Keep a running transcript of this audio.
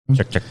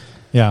Check.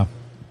 Yeah.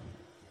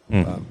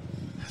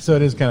 So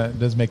it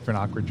does make for an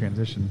awkward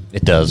transition.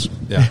 It does.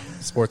 Yeah.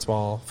 Sports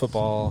ball,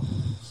 football.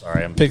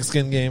 Sorry, I'm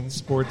Pigskin games.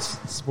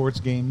 Sports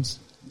games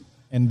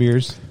and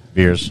beers.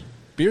 beers.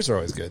 Beers are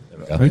always good.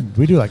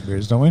 We do like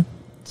beers, don't we?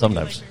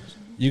 Sometimes.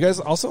 You guys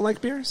also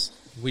like beers?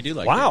 We do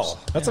like Wow. beers.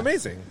 That's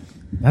amazing.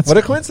 That's What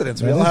a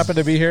coincidence. We that all is- happen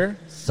to be here.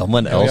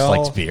 Someone and we else all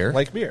likes beer.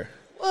 Like beer.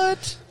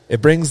 What?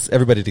 It brings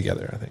everybody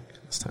together, I think,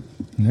 this time.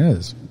 It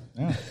is.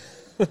 Yeah.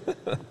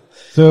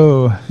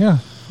 So, yeah.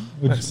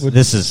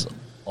 This is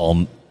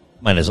all.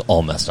 Mine is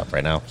all messed up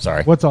right now.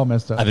 Sorry. What's all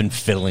messed up? I've been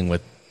fiddling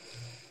with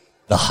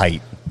the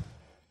height.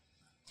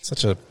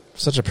 Such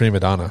a prima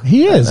donna.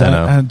 He is. I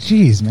know.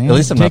 Jeez, man. At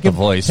least I'm not the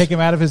voice. Take him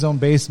out of his own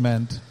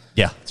basement,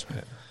 Yeah. That's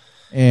right.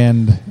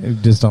 and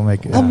it just don't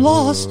make it. I'm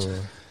lost.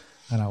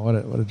 I know.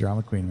 What a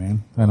drama queen,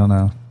 man. I don't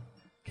know.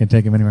 Can't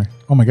take him anywhere.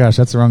 Oh my gosh,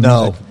 that's the wrong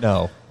music.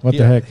 No. What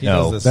the heck? He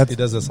No, does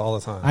this all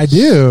the time. I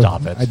do.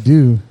 Stop it. I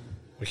do.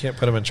 We can't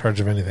put him in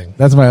charge of anything.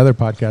 That's my other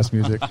podcast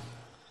music.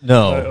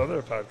 No.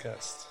 other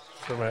podcast.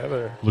 For my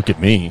other. Look at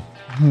me.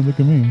 Oh, look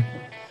at me.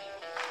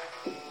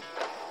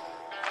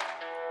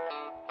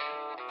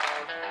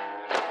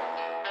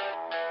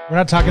 We're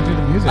not talking through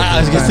the music.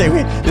 I was this going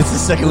to time. say, this is the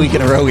second week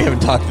in a row we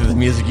haven't talked through the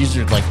music.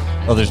 Usually it's like,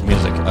 oh, there's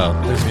music. Oh.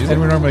 There's music. And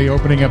we're normally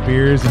opening up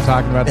beers and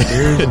talking about the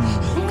beers.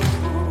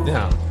 And,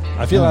 Yeah.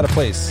 I feel out of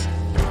place.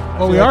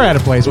 well, we are at a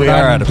place. We We're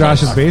are not at in a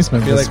Josh's place.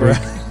 basement. I feel this like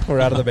week. we're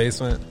out of the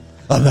basement.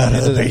 I'm out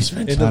of the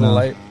basement. Into I the know.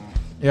 light.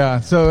 Yeah.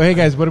 So, hey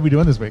guys, what are we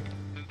doing this week?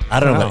 I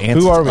don't know, Wow. but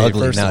Ant's Who are we,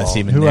 ugly first now. of I all? see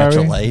him in Who are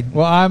natural we? light.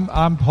 Well,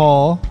 I'm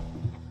Paul.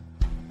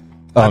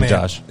 Oh, I'm An-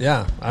 Josh.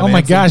 Yeah. Oh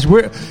my gosh,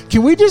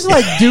 can we just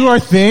like do our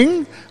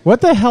thing? What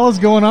the hell is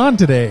going on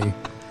today?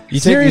 You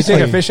Seriously.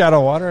 take a fish out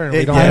of water and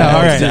we don't Yeah, I know, have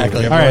all right,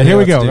 exactly. all right. Here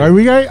we go.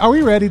 Are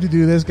we ready to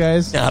do this,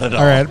 guys? Not at all.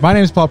 All right. My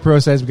name is Paul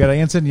Process. We got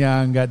Anson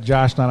Young. Got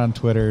Josh not on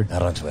Twitter.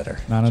 Not on Twitter.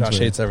 Not on Josh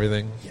Twitter. hates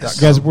everything.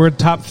 Guys, we're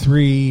top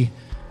 3.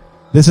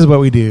 This is what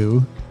we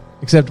do.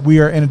 Except we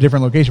are in a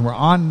different location. We're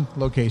on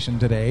location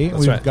today. That's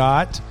We've right.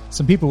 got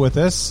some people with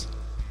us.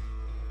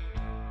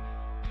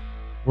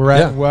 We're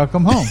at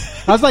Welcome Home.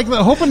 I was like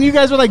hoping you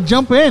guys would like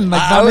jump in,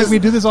 like not make me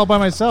do this all by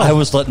myself. I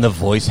was letting the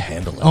voice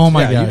handle it. Oh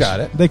my Yeah, gosh. you got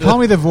it. They call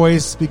me the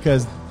voice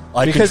because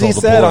I Because control he the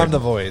said board. I'm the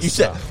voice, You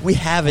said so. we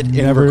have it in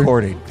never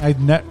recording. I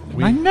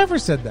never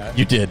said that.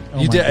 You did.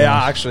 Oh You my did. gosh.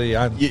 Yeah,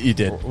 actually, You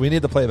did. We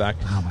need the playback.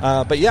 Oh my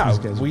gosh. But yeah, These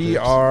guys are we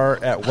jerks.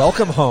 are at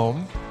Welcome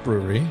Home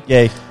Brewery,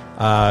 Yay.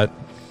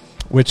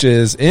 which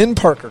is in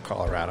Parker,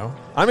 Colorado.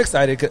 I'm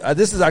excited. 'Cause,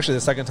 this is actually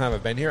the second time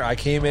I've been here. I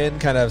came in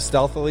kind of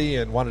stealthily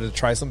and wanted to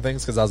try some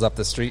things because I was up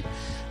the street.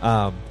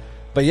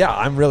 But yeah,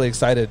 I'm really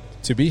excited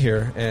to be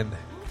here. And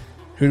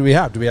who do we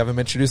have? Do we have them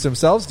introduce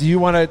themselves? Do you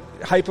want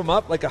to hype them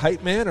up like a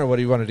hype man, or what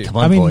do you want to do? Come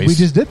on, I mean, boys. we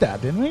just did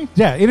that, didn't we?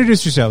 Yeah,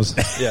 introduce yourselves.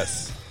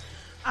 Yes.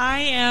 I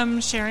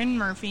am Sharon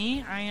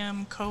Murphy. I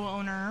am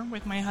co-owner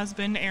with my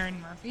husband, Aaron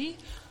Murphy,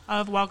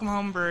 of Welcome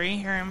Home Brewery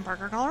here in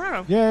Parker,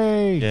 Colorado.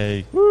 Yay.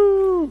 Yay.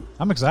 Woo.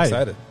 I'm excited.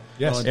 Excited.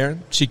 Yes, Well,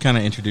 Aaron. She kind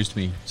of introduced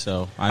me,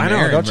 so I'm I know.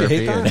 Aaron Don't you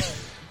hate Murphy, that?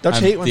 and Don't you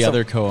I'm hate when the some-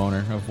 other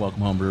co-owner of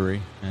Welcome Home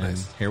Brewery, and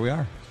Nice. here we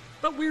are.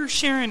 But we're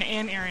Sharon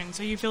and Aaron,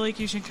 so you feel like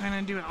you should kind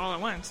of do it all at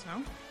once,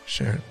 no?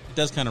 Sharon. It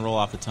does kind of roll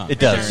off the tongue. It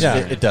does. Yeah.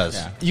 It does.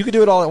 Yeah. You could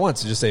do it all at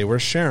once. You just say, we're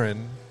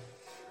Sharon.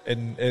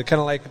 And it kind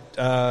of like,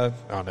 oh,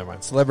 never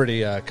mind.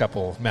 Celebrity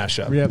couple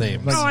mashup Yeah,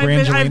 names. like- Oh,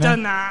 Brangelina? I've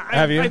done that.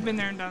 Have you? I've been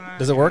there and done that.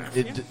 Does it work?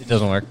 Yeah. It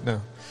doesn't work.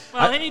 No.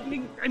 Well, I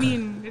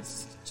mean,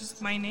 it's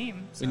just my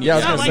name. So. Yeah, I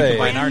was It's not gonna say-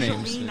 Combine our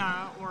names. Brangelina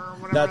or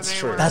whatever That's they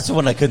true. were. That's the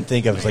one I couldn't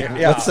think of. It's like,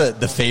 Yeah. what's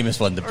the famous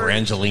one? The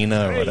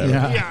Brangelina or whatever.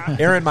 Yeah. Yeah.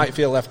 Aaron might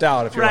feel left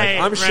out if you're Right,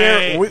 like, I'm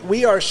Sharon. right.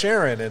 We are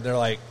Sharon. And they're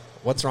like,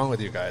 what's wrong with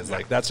you guys?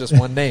 Like, that's just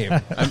one name.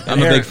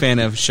 I'm a big fan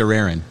of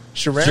Sharon.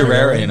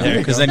 Sharon. You know,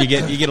 because then you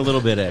get a little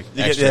bit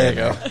extra. There you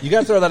go. You got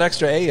to throw that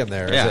extra A in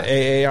there. Yeah. Is it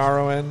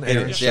A-A-R-O-N?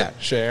 Aaron? Yeah.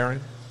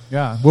 Sharon.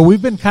 Yeah. Well,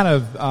 we've been kind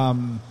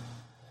of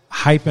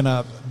hyping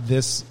up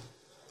this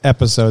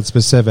episode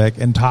specific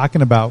and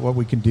talking about what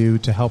we can do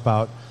to help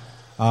out,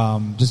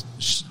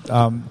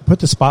 put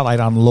the spotlight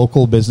on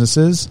local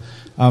businesses,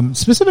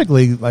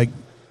 specifically like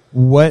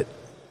what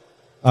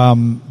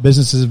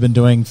businesses have been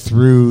doing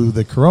through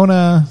the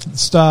Corona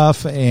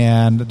stuff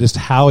and just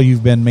how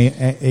you've been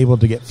able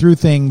to get through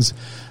things.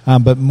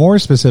 But more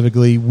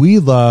specifically, we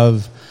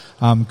love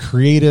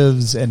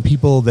creatives and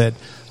people that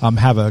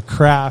have a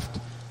craft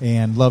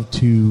and love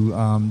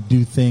to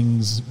do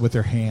things with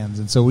their hands.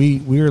 And so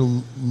we're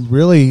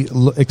really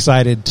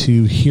excited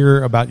to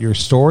hear about your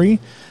story.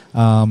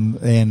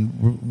 And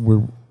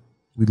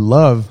we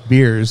love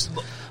beers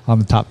on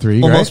the top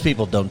 3. Well, right? most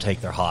people don't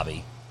take their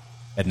hobby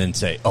and then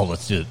say, "Oh,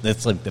 let's do it."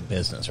 That's like the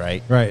business,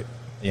 right? Right.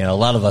 You know, a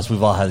lot of us,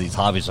 we've all had these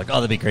hobbies. Like, oh,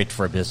 that'd be great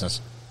for a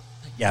business.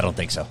 Yeah, I don't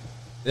think so.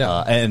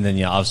 Yeah. And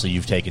then, obviously,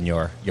 you've taken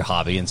your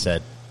hobby and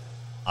said,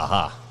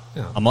 "Aha,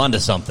 Yeah. I'm onto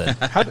something."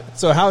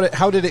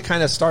 How did it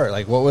kind of start?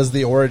 Like, what was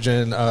the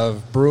origin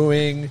of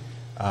brewing,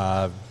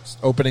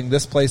 opening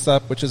this place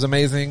up, which is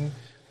amazing?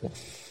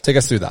 Take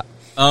us through that.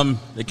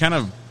 It kind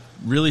of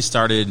really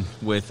started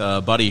with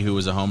a buddy who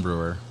was a home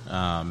brewer.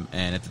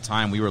 and at the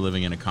time we were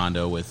living in a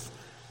condo with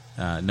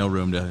no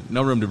room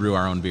to brew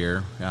our own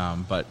beer,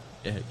 but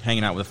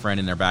hanging out with a friend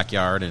in their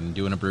backyard and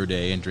doing a brew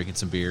day and drinking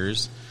some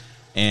beers.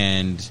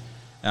 And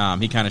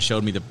he kind of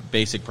showed me the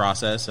basic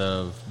process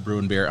of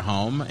brewing beer at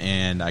home,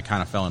 and I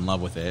kind of fell in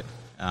love with it.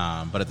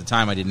 But at the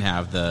time, I didn't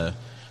have the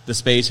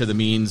space or the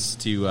means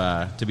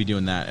to be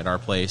doing that at our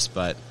place.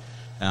 But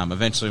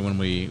eventually, when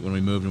we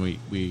moved and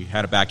we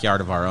had a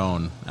backyard of our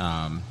own,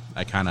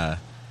 I kind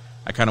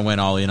of went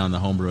all in on the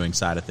home brewing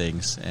side of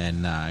things,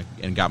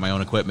 and got my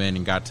own equipment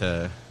and got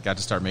to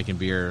start making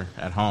beer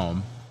at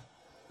home.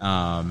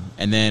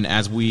 And then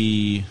as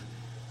we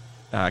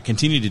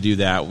continued to do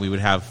that, we would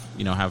have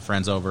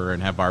friends over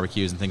and have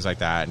barbecues and things like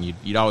that. And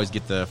you'd always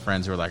get the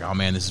friends who are like, "Oh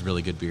man, this is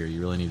really good beer. You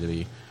really need to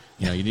be,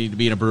 you need to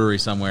be in a brewery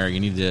somewhere. You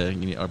need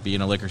to or be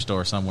in a liquor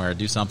store somewhere.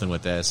 Do something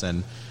with this."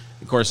 And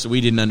of course,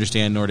 we didn't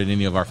understand, nor did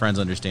any of our friends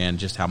understand,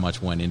 just how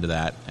much went into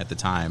that at the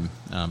time,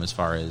 as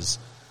far as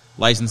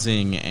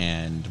licensing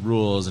and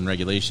rules and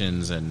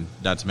regulations, and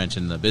not to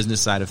mention the business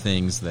side of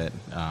things that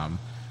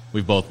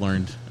we've both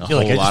learned a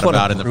whole lot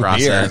about in the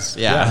process.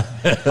 Yeah.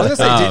 I was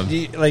gonna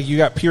say, you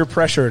got peer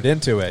pressured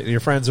into it. Your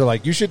friends are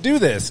like, "You should do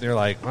this," and you're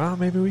like, "Well,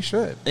 maybe we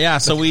should." Yeah.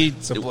 So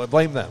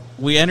blame them.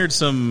 We entered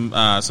some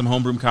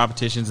homebrew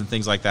competitions and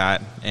things like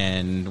that,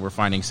 and we're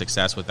finding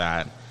success with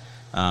that.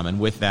 And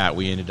with that,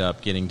 we ended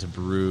up getting to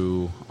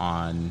brew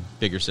on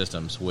bigger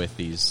systems with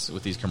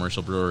these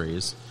commercial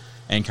breweries,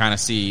 and kind of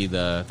see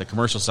the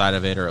commercial side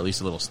of it, or at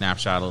least a little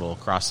snapshot, a little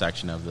cross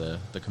section of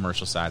the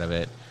commercial side of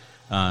it.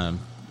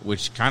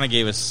 Which kind of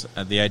gave us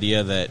the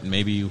idea that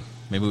maybe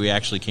we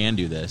actually can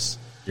do this.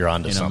 You're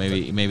onto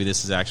something. Maybe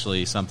this is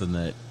actually something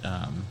that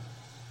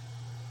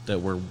that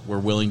we're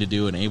willing to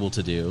do and able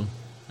to do.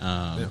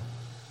 And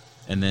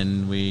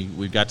then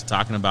we got to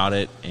talking about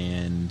it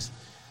and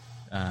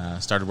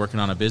started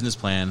working on a business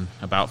plan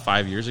about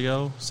 6 years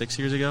ago.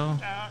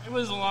 It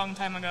was a long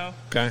time ago.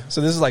 Okay, so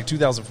this is like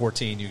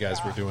 2014. You guys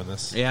were doing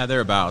this. Yeah,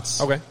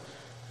 thereabouts. Okay.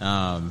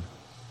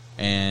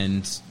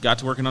 And got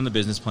to working on the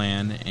business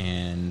plan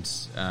and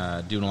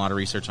doing a lot of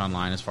research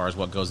online as far as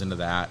what goes into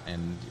that.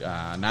 And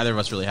neither of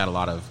us really had a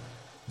lot of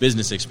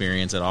business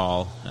experience at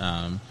all.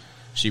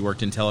 She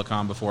worked in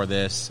telecom before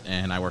this,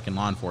 and I work in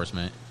law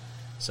enforcement.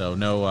 So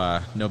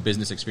no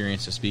business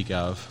experience to speak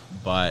of.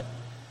 But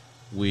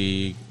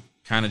we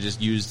kind of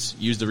just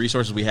used the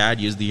resources we had,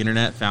 used the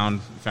internet,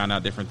 found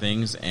out different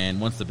things.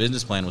 And once the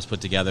business plan was put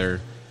together,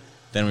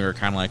 then we were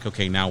kind of like,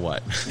 okay, now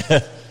what?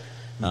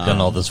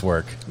 Done all this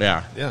work.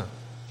 Yeah.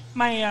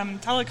 My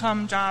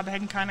telecom job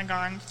had kind of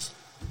gone,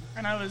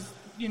 and I was,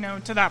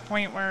 to that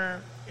point where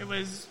it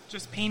was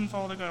just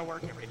painful to go to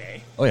work every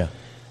day. Oh, yeah.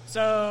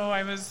 So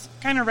I was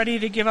kind of ready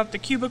to give up the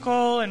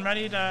cubicle and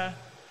ready to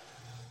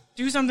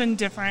do something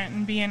different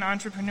and be an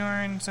entrepreneur.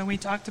 And so we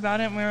talked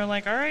about it, and we were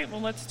like, all right, well,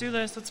 let's do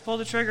this. Let's pull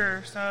the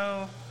trigger.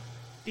 So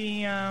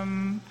the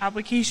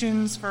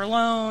applications for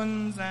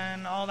loans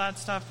and all that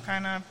stuff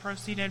kind of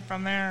proceeded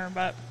from there.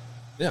 But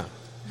yeah.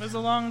 It was a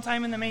long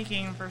time in the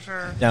making, for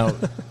sure. Now,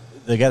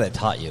 the guy that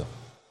taught you,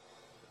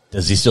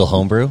 does he still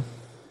homebrew?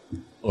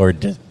 Or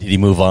did he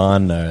move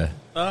on?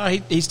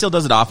 He still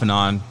does it off and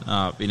on.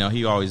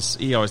 He always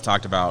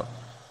talked about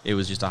it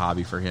was just a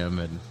hobby for him,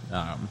 and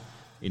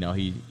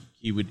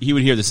he would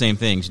hear the same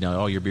things.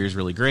 Oh, your beer's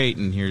really great,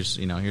 and here's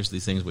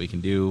these things we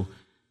can do.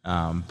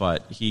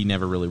 But he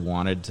never really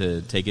wanted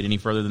to take it any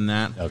further than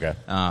that. Okay.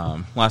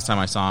 Last time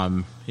I saw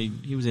him,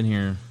 he was in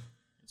here.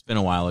 It's been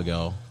a while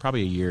ago,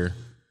 probably a year.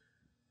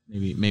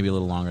 Maybe a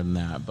little longer than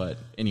that, but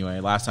anyway,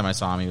 last time I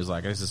saw him, he was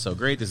like, "This is so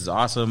great, this is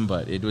awesome,"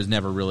 but it was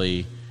never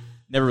really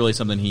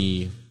something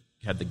he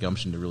had the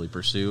gumption to really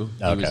pursue.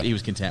 Okay. He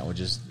was content with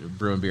just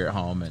brewing beer at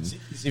home and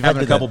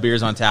having a couple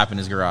beers on tap in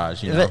his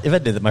garage. If I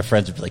did that, my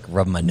friends would be like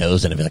rubbing my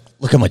nose and I'd be like,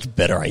 "Look how much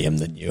better I am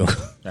than you."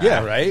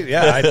 Yeah, right.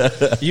 Yeah.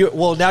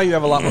 Now you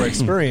have a lot more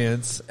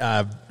experience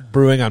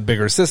brewing on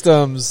bigger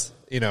systems.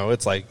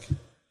 It's like.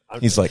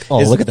 He's like,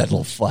 "Oh, look at that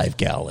little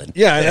 5-gallon."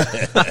 Yeah.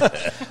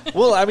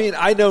 Well, I mean,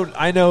 I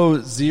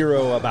know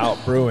zero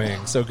about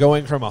brewing. So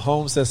going from a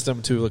home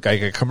system to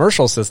like a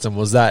commercial system,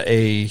 was that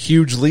a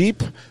huge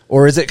leap,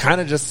 or is it kind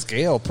of just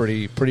scale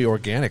pretty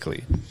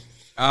organically?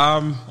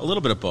 A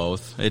little bit of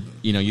both.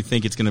 You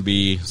think it's going to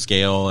be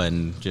scale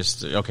and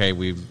just okay.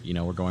 We're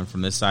going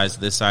from this size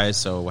to this size.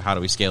 So how do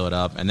we scale it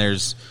up? And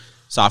there's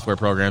software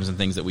programs and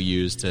things that we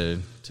use to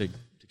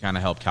kind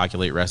of help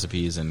calculate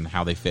recipes and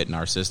how they fit in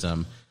our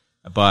system.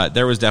 But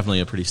there was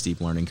definitely a pretty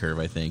steep learning curve,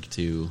 I think,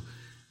 to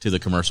the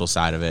commercial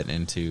side of it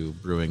and to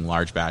brewing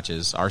large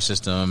batches. Our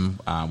system,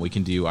 we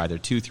can do either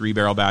 2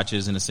 3-barrel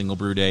batches in a single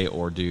brew day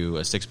or do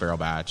a 6-barrel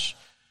batch,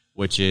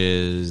 which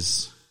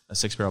is a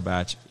 6-barrel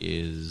batch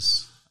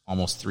is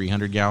almost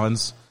 300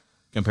 gallons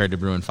compared to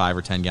brewing 5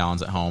 or 10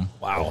 gallons at home.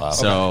 Wow.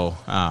 So,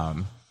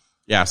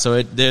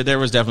 so there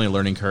was definitely a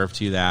learning curve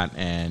to that.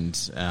 And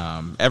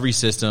every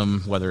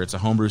system, whether it's a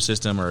homebrew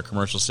system or a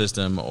commercial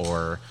system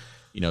or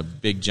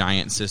big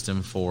giant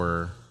system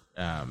for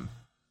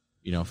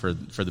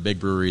the big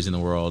breweries in the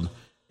world,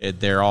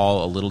 they're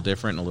all a little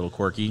different and a little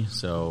quirky.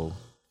 So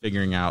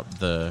figuring out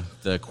the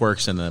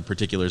quirks and the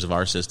particulars of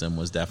our system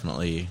was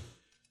definitely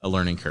a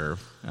learning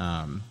curve.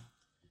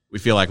 We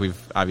feel like we've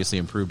obviously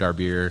improved our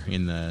beer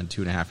in the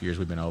 2.5 years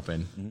we've been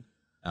open,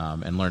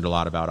 and learned a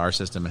lot about our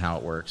system and how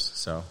it works.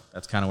 So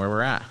that's kind of where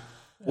we're at.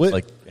 What,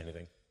 Like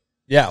anything.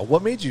 yeah,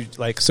 what made you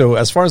so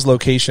as far as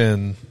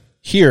location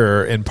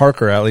here in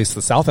Parker, at least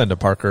the south end of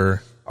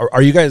Parker,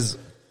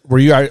 were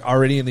you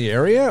already in the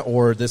area,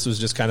 or this was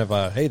just kind of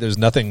a, hey, there's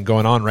nothing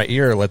going on right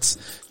here, let's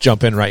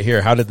jump in right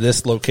here? How did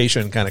this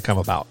location kind of come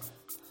about?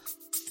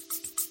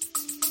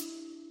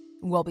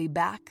 We'll be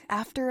back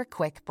after a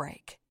quick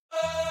break.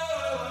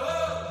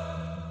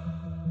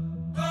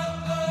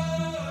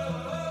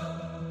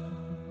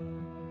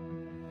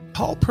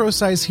 Paul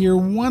Procise here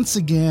once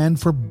again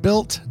for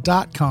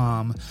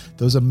Built.com.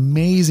 Those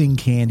amazing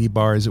candy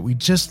bars that we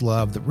just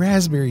love, the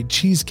raspberry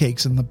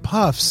cheesecakes and the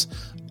puffs.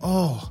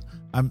 Oh,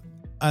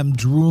 I'm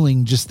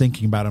drooling just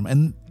thinking about them.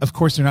 And of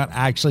course, they're not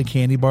actually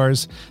candy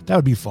bars. That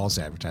would be false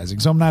advertising.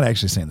 So I'm not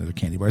actually saying they're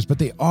candy bars, but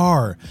they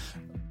are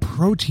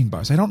protein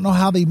bars. I don't know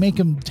how they make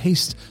them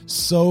taste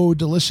so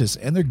delicious,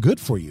 and they're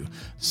good for you.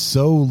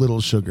 So little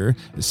sugar,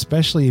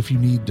 especially if you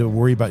need to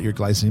worry about your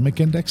glycemic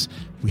index,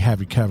 we have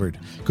you covered.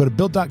 Go to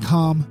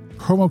Built.com,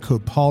 promo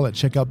code Paul at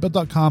checkout.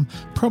 Built.com,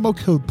 promo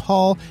code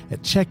Paul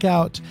at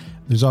checkout.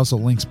 There's also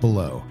links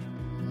below.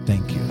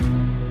 Thank you.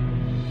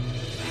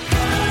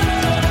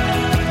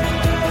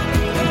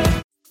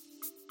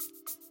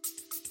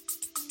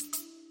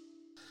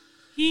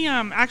 He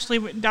actually,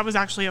 that was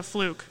actually a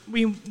fluke.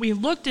 We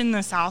looked in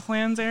the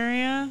Southlands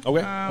area.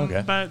 Okay.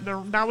 Okay.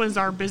 But that was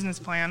our business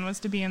plan, was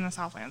to be in the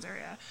Southlands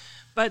area.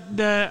 But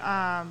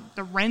the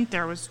rent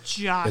there was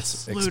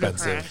just It's ludicrous.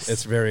 expensive.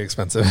 It's very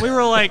expensive. We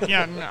were like,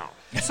 yeah, no.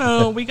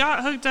 So we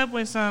got hooked up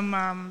with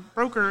some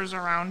brokers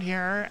around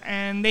here,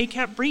 and they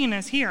kept bringing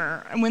us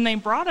here. And when they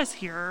brought us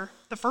here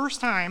the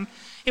first time,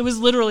 it was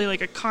literally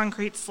like a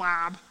concrete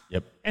slab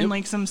and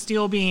like some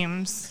steel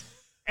beams.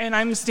 And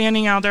I'm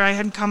standing out there. I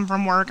had come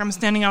from work. I'm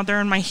standing out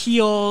there in my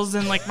heels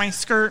and like my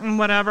skirt and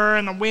whatever,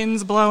 and the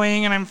wind's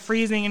blowing and I'm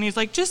freezing. And he's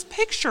like, just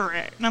picture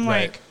it. And I'm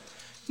like,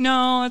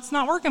 no, it's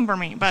not working for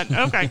me, but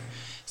okay.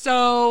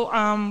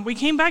 So we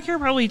came back here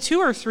probably 2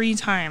 or 3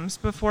 times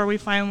before we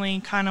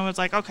finally kind of was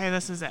like, okay,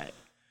 this is it.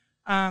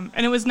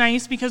 And it was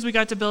nice because we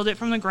got to build it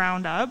from the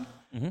ground up.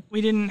 Mm-hmm. We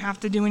didn't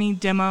have to do any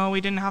demo.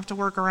 We didn't have to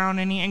work around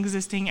any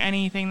existing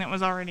anything that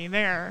was already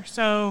there.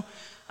 So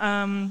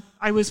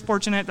I was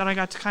fortunate that I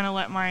got to kind of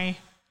let my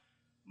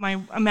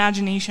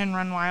imagination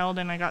run wild,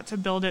 and I got to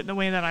build it the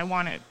way that I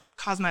want it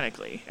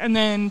cosmetically. And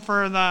then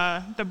for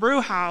the brew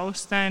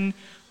house, then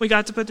we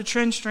got to put the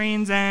trench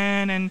drains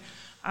in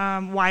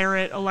and wire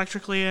it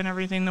electrically and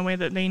everything the way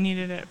that they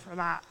needed it for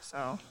that.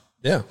 So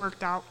it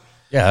worked out.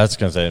 Yeah, that's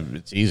going to say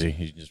it's easy.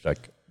 You just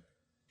like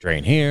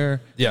drain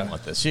here. Yeah.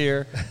 Want this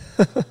here.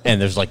 And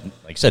there's like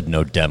I said,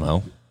 no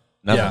demo.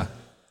 Nothing. Yeah.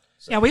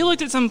 Yeah, we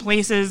looked at some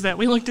places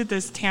we looked at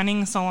this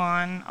tanning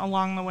salon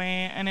along the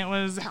way, and it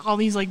was all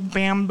these like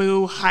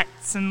bamboo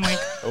huts and like,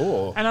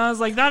 and I was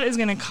like, that is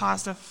going to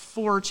cost a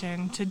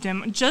fortune to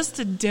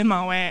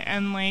demo it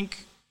and like,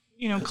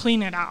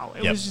 clean it out.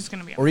 It was just going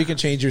to be. Or you can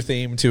change your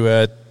theme to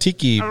a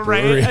tiki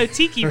brewery. Right, a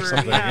tiki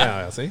brewery.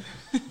 Yeah, see,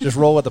 just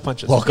roll with the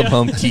punches. Welcome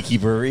home, Tiki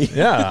Brewery.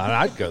 Yeah,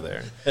 I'd go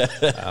there.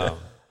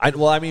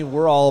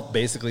 We're all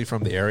basically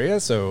from the area,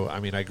 so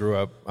I grew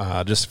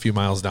up just a few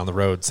miles down the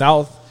road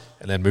south.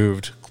 And then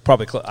moved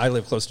I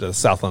live close to the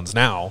Southlands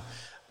now,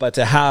 but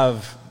to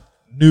have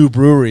new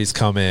breweries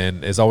come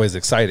in is always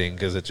exciting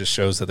because it just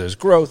shows that there's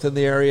growth in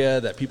the area,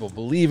 that people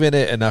believe in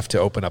it enough to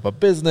open up a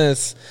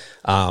business.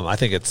 I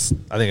think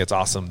it's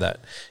awesome that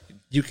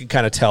you can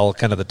kind of tell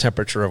kind of the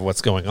temperature of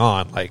what's going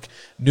on, like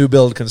new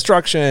build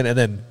construction and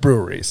then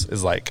breweries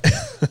is like,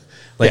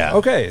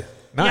 okay.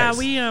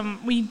 Nice. Yeah,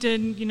 we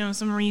did,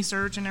 some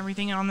research and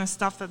everything on the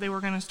stuff that they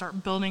were going to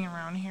start building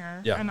around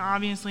here. Yeah. And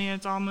obviously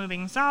it's all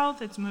moving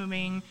south, it's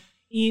moving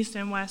east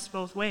and west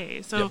both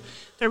ways. So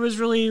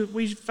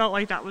we felt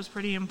like that was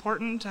pretty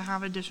important to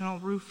have additional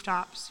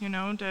rooftops,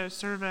 to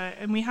serve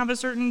and we have a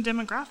certain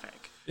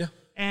demographic. Yeah.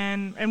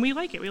 And we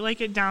like it. We like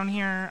it down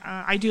here.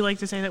 I do like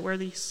to say that we're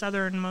the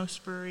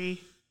southernmost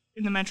brewery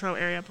in the metro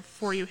area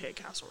before you hit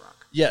Castle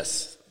Rock.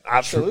 Yes.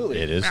 Absolutely.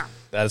 It is. Yeah.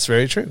 That's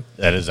very true.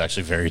 That is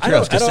actually very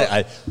true.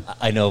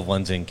 I know of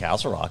ones in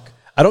Castle Rock.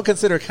 I don't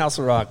consider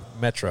Castle Rock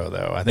metro,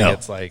 though. I think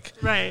it's like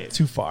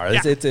too far. Yeah.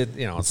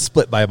 It's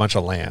split by a bunch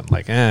of land.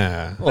 Like,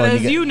 But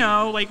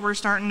we're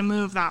starting to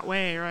move that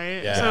way,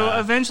 right? Yeah. So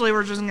eventually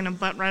we're just going to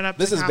butt right up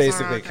this to is Castle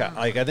basically, Rock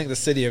I think the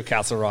city of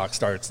Castle Rock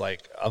starts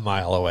like a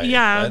mile away.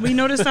 Yeah, but we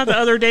noticed that the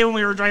other day when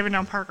we were driving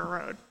down Parker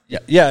Road.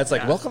 Yeah, it's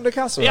like, welcome to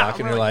Castle Rock.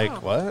 And we're you're like,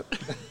 like, what?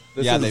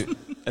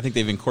 I think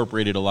they've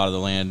incorporated a lot of the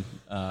land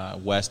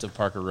west of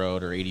Parker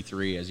Road or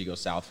 83 as you go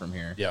south from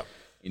here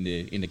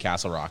into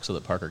Castle Rock so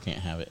that Parker can't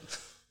have it.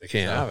 They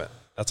can't have it.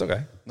 That's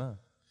okay. No.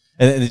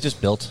 And they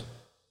just built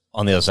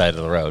on the other side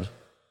of the road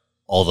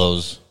all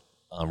those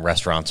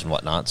restaurants and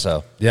whatnot.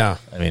 So, Yeah.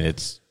 I mean,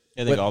 it's...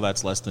 I think all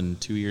that's less than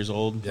 2 years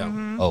old. Yeah.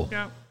 Mm-hmm. Oh.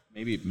 Yeah.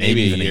 maybe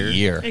even a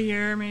year. A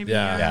year, maybe.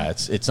 Yeah. Yeah,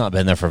 it's not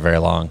been there for very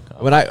long.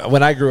 When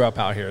I grew up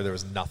out here, there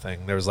was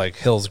nothing. There was like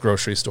Hill's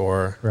grocery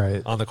store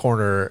Right. on the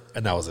corner,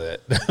 and that was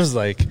it. It was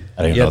like I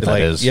don't even you know had what to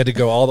that is. you had to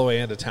go all the way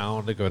into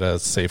town to go to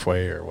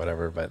Safeway or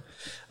whatever. But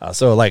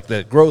so like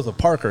the growth of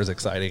Parker is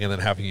exciting, and then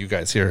having you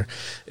guys here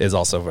is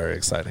also very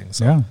exciting.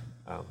 So, Yeah.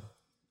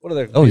 what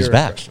other? Oh, he's beer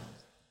back. questions?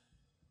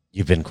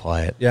 You've been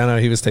quiet. Yeah, no,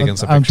 he was taking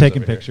some. I'm pictures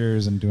taking over here.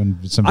 pictures and doing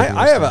some. I video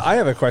have stuff. I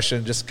have a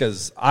question just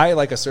because I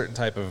like a certain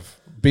type of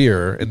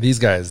beer and these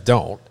guys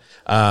don't.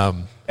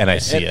 And I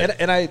see it.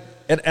 And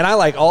I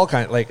like all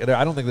kind. Like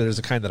I don't think there's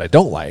a kind that I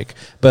don't like.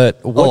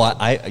 But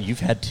what,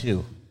 You've had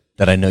two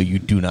that I know you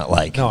do not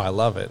like. no, I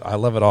love it. I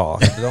love it all.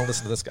 Don't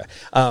listen to this guy.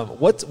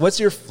 What's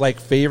your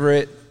like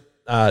favorite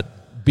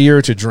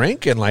beer to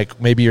drink and like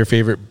maybe your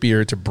favorite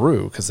beer to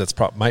brew? Because that's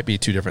might be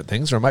two different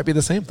things or it might be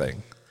the same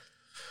thing.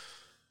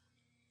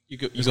 You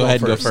go go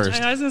ahead and go first.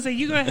 first. I was going to say,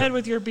 you go ahead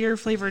with your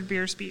beer-flavored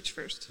beer speech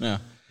first. Yeah.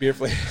 Beer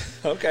flavor.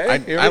 Okay,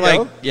 here we I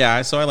go.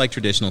 like so I like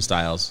traditional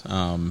styles.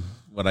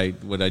 What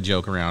I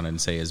joke around and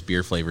say is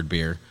beer flavored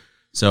beer.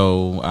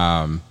 So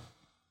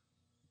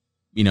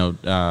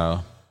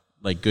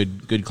like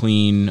good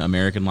clean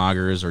American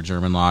lagers or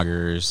German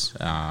lagers,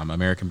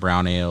 American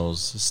brown ales,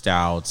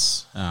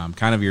 stouts,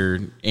 kind of your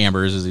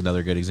ambers is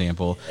another good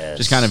example. Yes.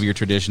 Just kind of your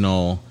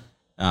traditional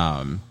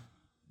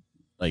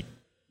like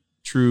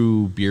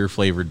true beer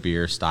flavored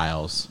beer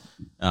styles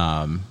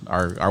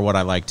are what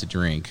I like to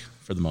drink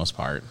for the most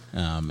part.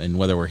 And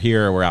whether we're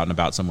here or we're out and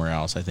about somewhere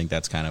else, I think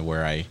that's kind of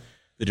where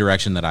the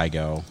direction that I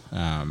go.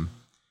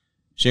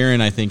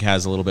 Sharon, I think,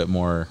 has a little bit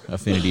more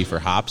affinity for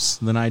hops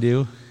than I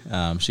do.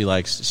 She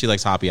likes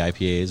hoppy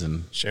IPAs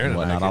and Sharon and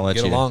whatnot. I I'll can let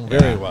get you along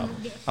very well.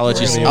 I'll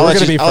let you. We're I'll let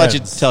gonna you. be I'll let you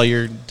friends.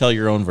 tell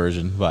your own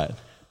version. But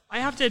I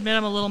have to admit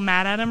I'm a little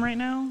mad at him right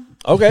now.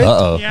 Okay.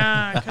 Uh-oh.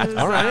 Yeah, because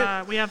All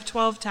right. we have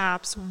 12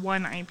 taps,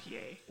 1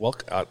 IPA. Well,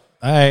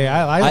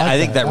 I like I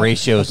think that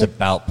ratio is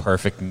about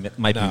perfect. It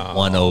might be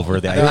one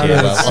over the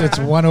IPA level. it's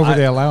one over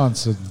the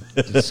allowance.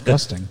 It's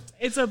disgusting.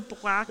 It's a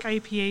black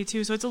IPA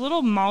too, so it's a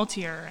little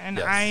maltier. And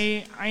Yes.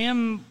 I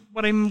am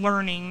what I'm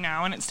learning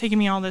now, and it's taken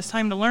me all this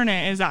time to learn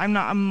it. Is that I'm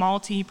not a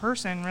malty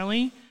person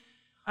really.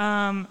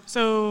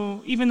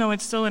 So even though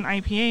it's still an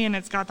IPA and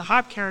it's got the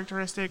hop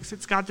characteristics,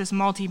 it's got this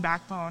malty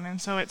backbone,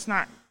 and so it's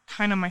not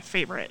kind of my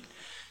favorite.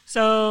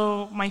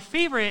 So my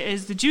favorite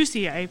is the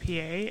juicy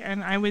IPA,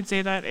 and I would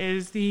say that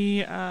is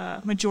the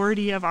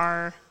majority of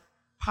our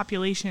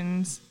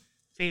population's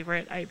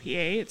favorite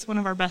IPA. It's one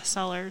of our best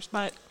sellers,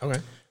 but okay.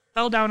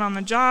 fell down on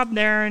the job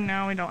there, and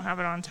now we don't have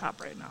it on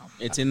tap right now.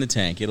 it's in the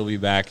tank. It'll be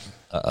back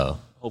Uh-oh.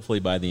 hopefully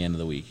by the end of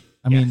the week.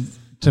 I mean,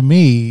 to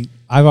me,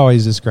 I've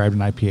always described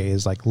an IPA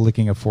as like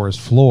licking a forest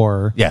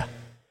floor. Yeah.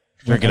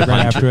 Drinking a right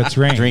pine after tree. it's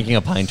rained. Drinking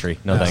a pine tree.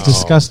 No, It's thanks.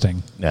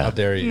 disgusting. No. How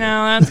dare you?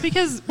 No, that's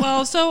because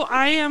that's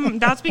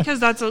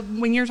because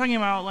when you're talking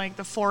about like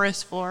the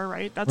forest floor,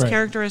 right? That's Right.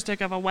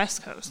 characteristic of a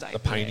West Coast IPA. The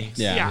piney.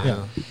 Yeah.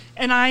 Yeah.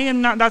 And I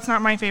am not. That's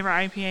not my favorite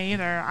IPA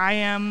either. I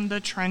am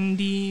the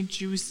trendy,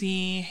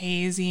 juicy,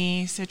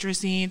 hazy,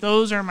 citrusy.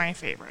 Those are my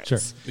favorites. Sure.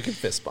 We can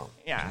fist bump.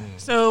 Yeah.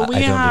 So I we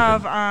don't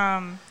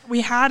have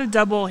we had a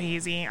double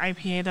hazy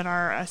IPA that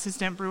our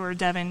assistant brewer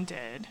Devin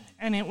did,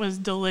 and it was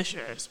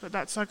delicious. But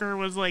that sucker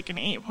was like an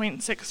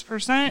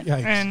 8.6%,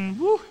 Yikes. and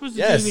woo, it was a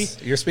Yes,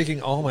 doozy. you're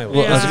speaking all my Yeah.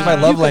 languages. My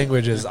love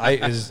language is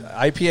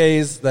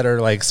IPAs that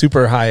are like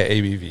super high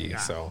ABV.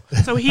 So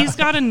So he's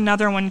got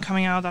another one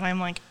coming out that I'm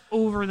like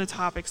over the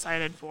top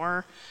excited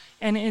for,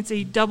 and it's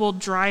a double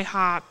dry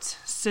hopped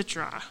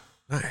Citra.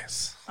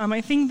 nice. I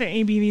think the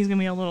ABV is gonna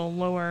be a little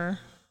lower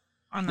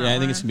on that. Yeah, I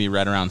think one. it's gonna be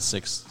right around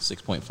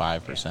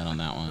 6.5% on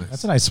that one.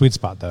 That's a nice sweet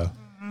spot, though.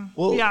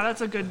 Well, Yeah,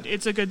 it's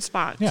a good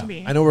spot Yeah. to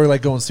be. I know we're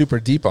like going super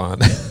deep on,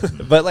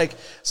 but like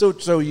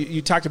so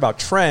you talked about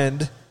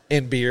trend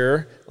in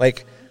beer,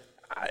 like,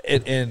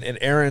 and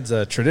Aaron's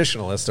a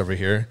traditionalist over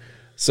here.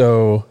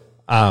 So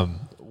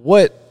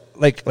what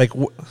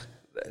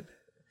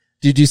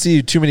did you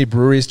see too many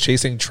breweries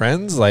chasing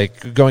trends,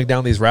 like going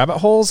down these rabbit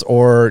holes,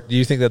 or do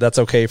you think that that's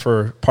okay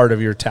for part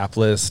of your tap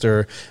list,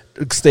 or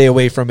stay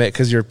away from it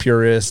because you're a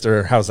purist,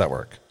 or how does that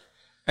work?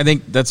 I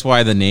think that's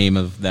why the name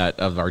of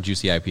our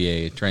Juicy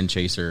IPA, Trend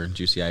Chaser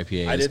Juicy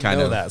IPA, I is didn't kind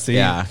know of that, see?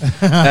 yeah.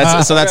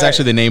 That's Okay.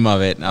 actually the name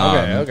of it. Okay.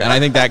 And I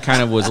think that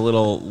kind of was a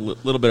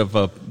little bit of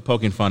a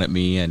poking fun at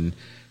me, and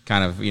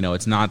kind of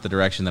it's not the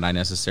direction that I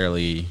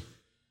necessarily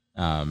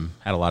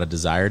had a lot of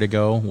desire to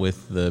go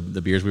with the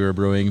beers we were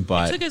brewing, It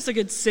but took us a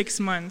good 6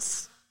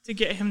 months to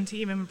get him to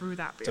even brew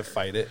that beer. To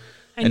fight it.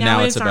 and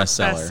now it's a our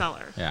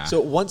bestseller. Yeah.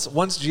 So once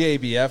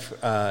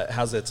GABF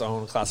has its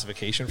own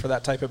classification for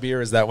that type of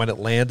beer, is that when it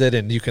landed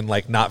and you can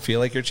like not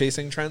feel like you're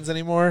chasing trends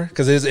anymore?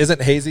 Because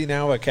isn't hazy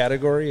now a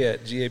category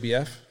at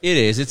GABF? It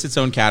is. It's its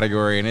own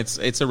category, and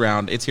it's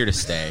around. It's here to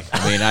stay.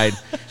 I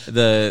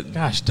mean,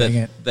 Gosh, dang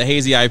it. the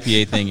hazy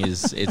IPA thing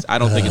is. I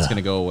don't think it's going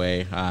to go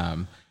away.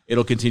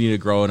 It'll continue to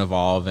grow and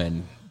evolve,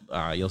 and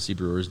you'll see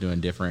brewers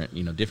doing different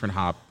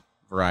hop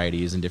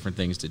varieties and different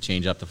things to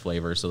change up the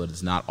flavor, so that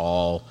it's not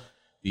all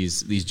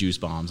these juice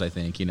bombs. I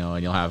think and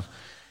you'll have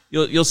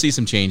you'll see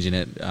some change in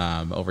it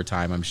over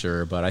time, I'm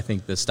sure. But I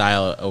think the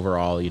style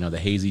overall, the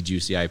hazy,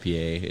 juicy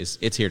IPA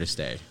it's here to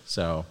stay.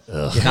 So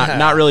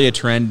not really a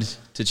trend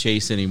to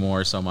chase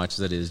anymore so much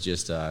as it is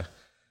just a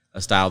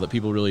style that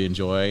people really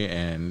enjoy,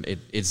 and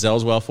it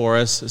sells well for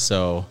us.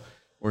 So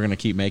we're going to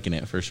keep making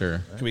it for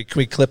sure. Can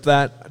we clip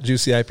that?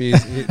 Juicy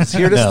IPs. It's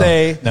here to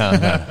stay. No.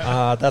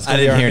 That's going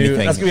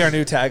to be our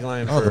new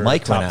tagline for the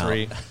mic top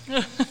went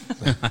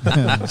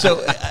 3.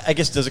 So I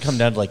guess, does it come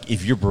down to, like,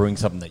 if you're brewing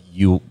something that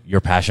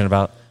you're passionate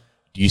about,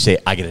 do you say,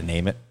 I get to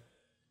name it?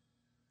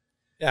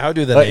 Yeah, how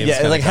do the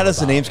names how does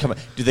the names come?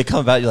 Do they come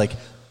about? You're like,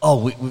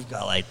 oh, we've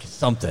got like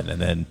something, and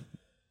then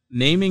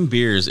naming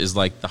beers is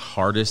like the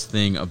hardest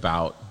thing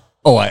about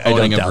I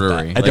owning don't a doubt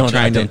brewery.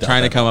 that.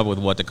 Trying to come up with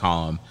what to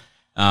call them.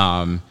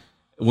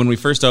 When we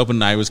first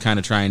opened, I was kind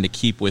of trying to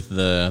keep with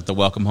the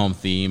welcome home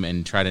theme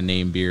and try to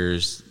name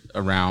beers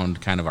around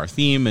kind of our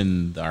theme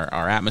and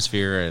our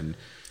atmosphere. And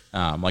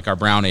like our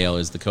brown ale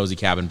is the Cozy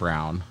Cabin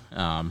Brown,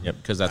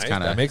 because that's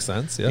kind of, that makes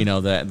sense. Yeah.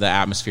 The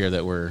atmosphere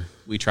that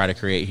we try to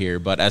create here.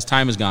 But as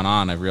time has gone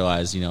on, I've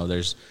realized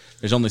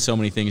there's only so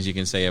many things you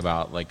can say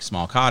about like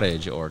small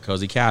cottage or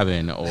cozy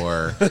cabin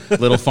or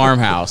little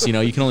farmhouse.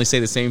 You can only say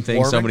the same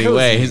thing so many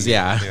ways.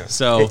 Yeah.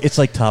 So it's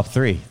like top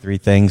 3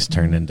 things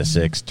turn into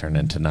 6, turn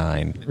into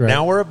 9. Right.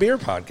 Now we're a beer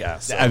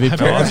podcast. So. I mean,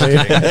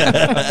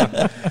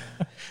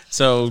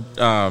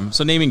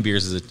 So naming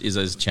beers is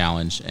a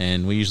challenge,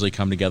 and we usually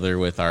come together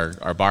with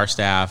our bar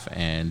staff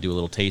and do a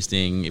little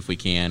tasting if we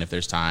can, if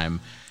there's time,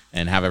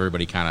 and have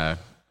everybody kind of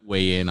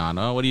weigh in on,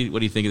 what do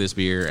you think of this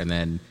beer, and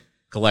then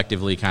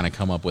collectively kind of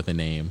come up with a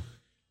name.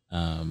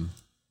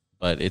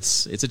 But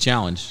it's a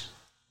challenge.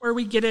 Or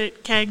we get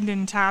it kegged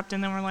and tapped,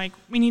 and then we're like,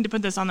 we need to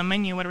put this on the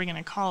menu. What are we going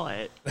to call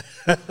it?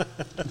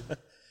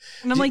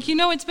 And I'm like,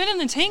 it's been in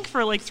the tank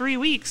for like 3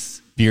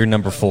 weeks. Beer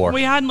number 4.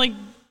 We had like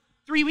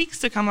 3 weeks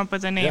to come up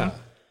with a name. Yeah.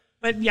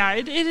 But yeah,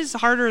 it is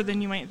harder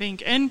than you might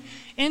think. And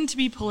to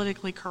be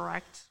politically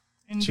correct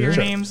in beer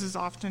names is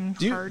often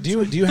hard.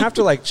 Do you have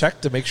to like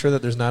check to make sure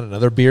that there's not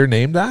another beer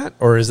named that,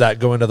 or is that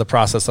go into the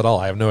process at all?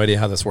 I have no idea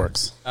how this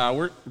works.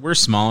 We're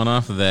small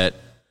enough that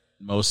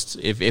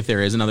if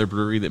there is another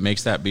brewery that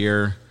makes that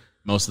beer,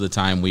 most of the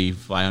time we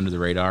fly under the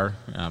radar,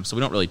 so we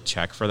don't really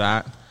check for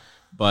that.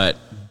 But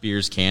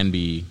beers can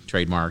be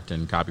trademarked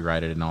and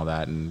copyrighted and all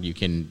that, and you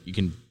can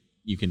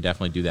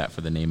definitely do that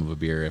for the name of a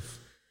beer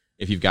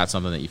if you've got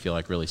something that you feel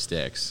like really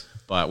sticks.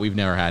 But we've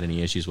never had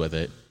any issues with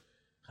it.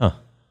 Huh.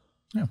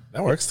 Yeah,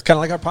 that works. It's kind of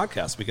like our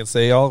podcast. We can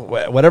say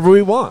whatever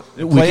we want.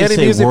 We can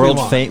say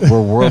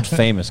we're world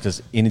famous,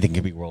 because anything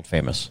can be world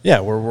famous.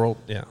 Yeah, we're world.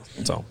 Yeah.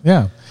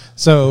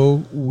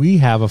 So we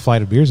have a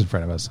flight of beers in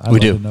front of us. I'd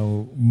love to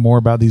know more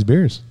about these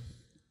beers.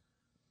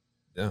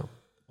 Yeah.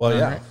 Well,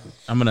 yeah. Right.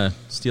 I'm gonna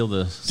steal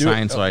the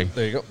sign so I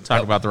there you go.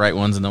 talk about the right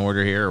ones in the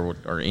order here,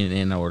 or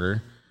in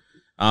order.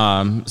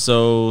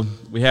 So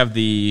we have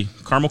the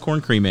Caramel Corn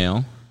Cream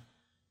Ale,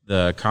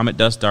 the Comet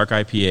Dust Dark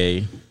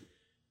IPA,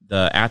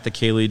 the At the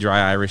Cayley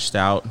Dry Irish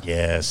Stout.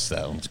 Yes,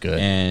 sounds good.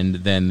 And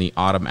then the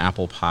Autumn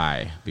Apple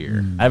Pie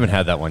beer. I haven't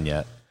had that one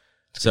yet.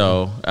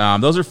 So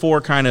those are 4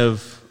 kind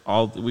of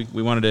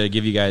we wanted to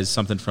give you guys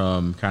something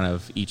from kind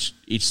of each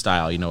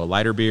style. A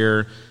lighter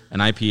beer, an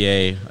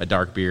IPA, a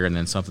dark beer, and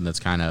then something that's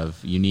kind of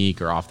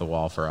unique or off the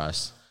wall for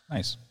us.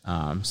 Nice.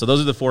 So those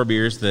are the 4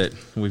 beers that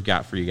we've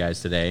got for you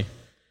guys today.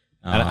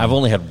 And I've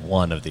only had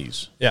one of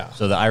these. Yeah.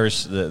 So the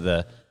Irish,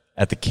 the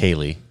At the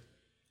Cayley.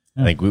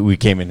 I think we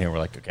came in here and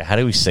we're like, okay, how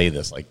do we say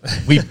this? Like,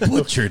 we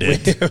butchered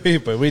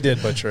it. But we did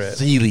butcher it.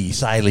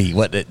 Siley,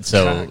 what?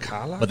 So,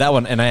 Kala? but that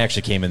one, and I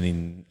actually came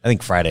in, I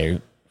think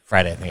Friday,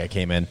 I think I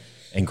came in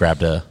and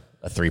grabbed a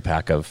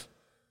 3-pack of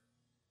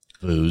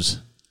booze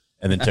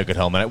and then took it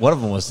home. And one of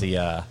them was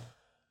the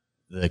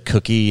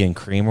cookie and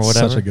cream or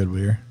whatever. Such a good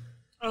beer.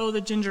 Oh,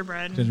 the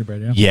gingerbread.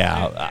 Gingerbread,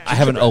 Yeah, I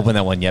haven't opened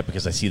that one yet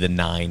because I see the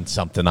 9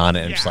 something on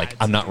it, and it's like,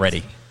 I'm not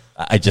ready.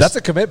 That's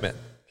a commitment.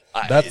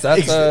 That's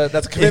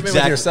a commitment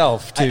with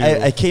yourself too.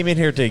 I came in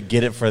here to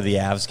get it for the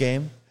Avs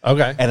game.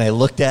 Okay. And I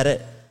looked at it,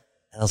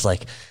 and I was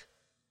like,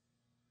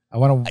 I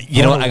want to.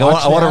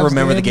 I want to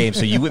remember the game.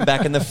 So you went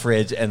back in the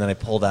fridge, and then I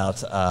pulled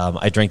out.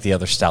 I drank the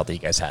other stout that you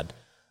guys had,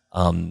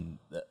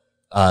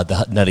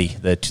 the Nutty,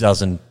 the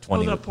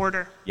 2020. Oh, the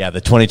porter. Yeah,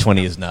 the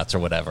 2020 is nuts or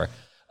whatever,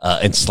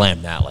 and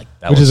slammed that like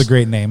that. Which is a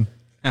great name.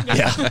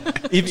 Yeah,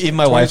 even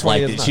my wife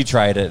liked it. She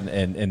tried it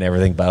and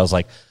everything, but I was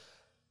like,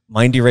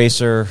 Mind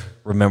Eraser,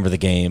 remember the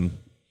game.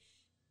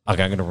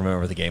 Okay, I'm going to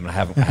remember the game, and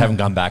I haven't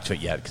gone back to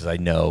it yet because I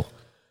know.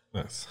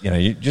 Nice.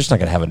 You're just not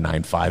going to have a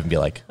 9.5 and be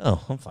like,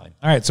 oh, I'm fine.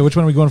 All right, so which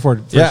one are we going for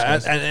first? Yeah,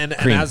 and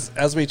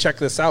as we check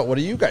this out, what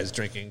are you guys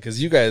drinking?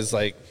 Because you guys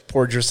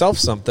poured yourself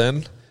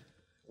something.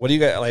 What do you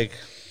guys like?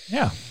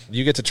 Yeah,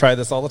 you get to try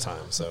this all the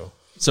time. So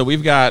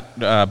we've got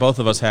both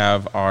of us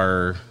have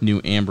our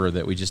new amber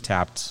that we just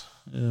tapped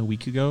a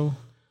week ago.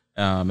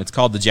 It's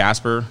called the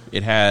Jasper.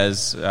 It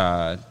has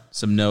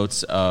some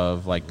notes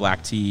of like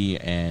black tea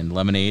and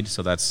lemonade,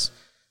 so that's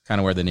kind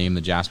of where the name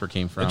the Jasper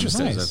came from.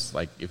 Interesting. That's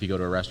like if you go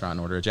to a restaurant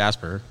and order a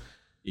Jasper,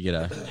 You get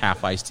a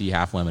half iced tea,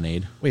 half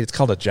lemonade. Wait, it's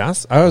called a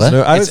Jas? I always What?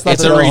 know. I always thought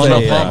It's that a was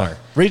regional Palmer.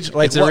 It's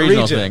a what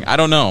regional region? thing. I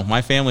don't know.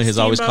 My family has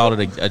always called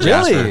it a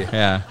Jasper. Really?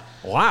 Yeah.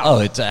 Wow. Oh,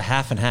 it's a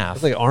half and half.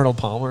 It's like Arnold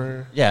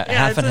Palmer. Yeah, Yeah,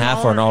 half it's and an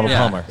half or an Arnold yeah.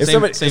 Palmer. If, Same-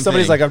 somebody, same if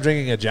somebody's thing. like, I'm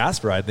drinking a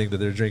Jasper, I think that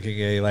they're drinking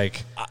a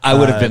like I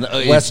would have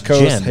been West it's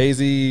Coast gin.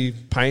 hazy,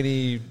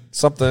 piney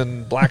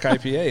something black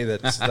IPA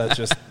that's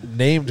just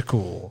named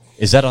cool.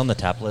 Is that on the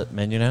tablet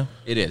menu now?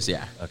 It is,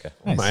 yeah. Okay.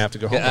 I might have to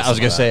go home. Yeah, with I was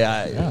some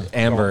gonna of that. say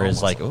Amber Go is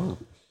home like, with ooh.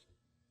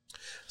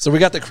 So we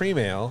got the cream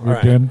ale. All We're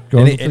right. good.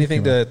 Going with the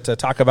Anything cream ale. to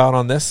talk about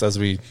on this as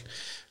we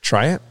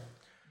try it?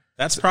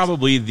 That's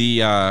probably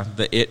the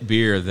it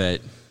beer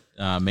that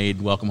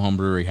made Welcome Home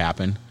Brewery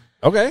happen.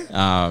 Okay.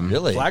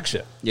 Really?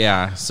 Flagship.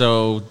 Yeah,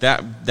 so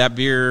that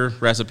beer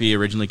recipe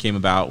originally came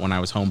about when I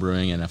was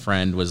homebrewing, and a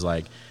friend was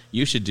like,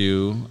 "You should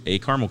do a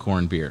caramel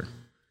corn beer."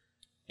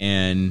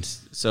 And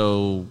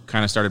so,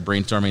 kind of started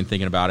brainstorming,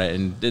 thinking about it.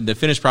 And the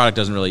finished product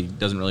doesn't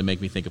really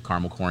make me think of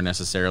caramel corn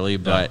necessarily,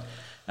 but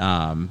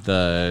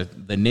the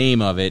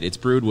name of it, it's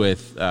brewed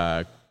with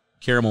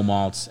caramel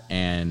malts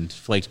and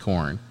flaked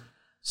corn.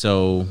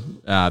 So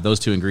those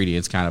two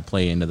ingredients kind of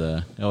play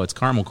into it's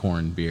caramel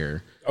corn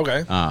beer.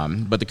 Okay.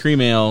 But the cream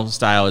ale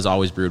style is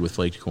always brewed with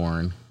flaked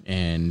corn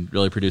and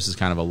really produces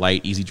kind of a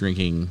light, easy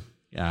drinking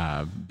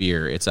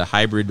beer. It's a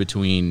hybrid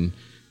between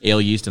ale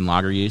yeast and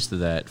lager yeast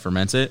that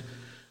ferments it.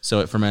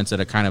 So it ferments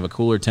at a kind of a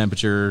cooler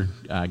temperature,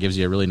 gives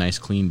you a really nice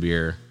clean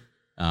beer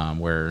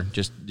where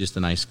just the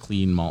nice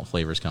clean malt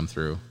flavors come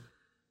through.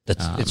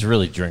 It's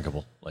really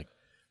drinkable. Like,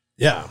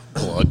 Yeah.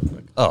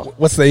 oh,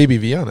 What's the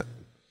ABV on it?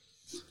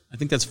 I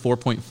think that's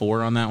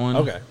 4.4 on that one.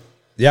 Okay.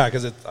 Yeah,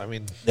 because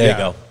There you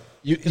go.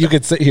 You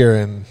could sit here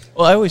and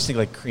well, I always think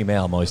like cream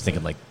ale. I'm always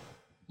thinking like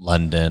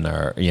London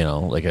or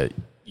like a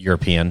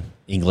European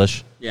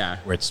English. Yeah.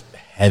 where it's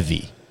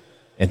heavy,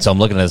 and so I'm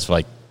looking at this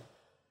like,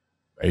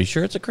 are you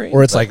sure it's a cream?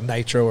 or it's like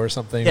nitro or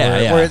something. Yeah,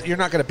 where, yeah. where you're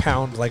not going to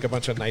pound like a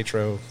bunch of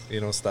nitro,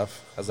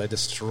 stuff as I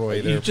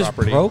destroy their you just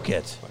property. broke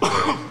it.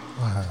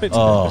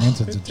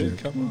 Anson's a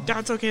jerk.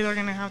 That's okay. They're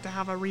gonna have to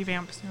have a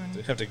revamp soon.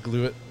 You have to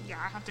glue it. Yeah,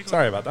 I have to go.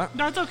 Sorry about that.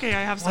 That's okay.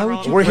 I have Why several.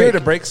 would you We're here break-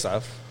 to break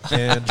stuff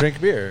and drink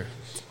beer.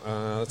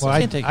 That's Well,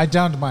 can't take- I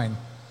downed mine.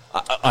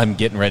 I'm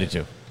getting ready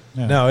to.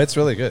 Yeah. no, it's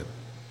really good.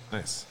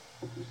 Nice.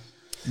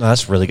 No,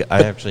 that's really good.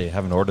 I actually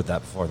haven't ordered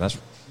that before. That's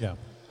Yeah.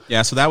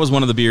 Yeah, so that was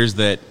one of the beers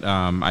that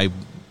I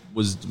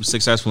was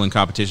successful in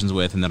competitions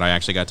with, and that I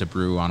actually got to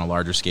brew on a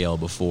larger scale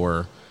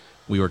before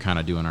we were kind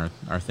of doing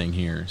our thing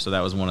here. So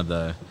that was one of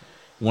the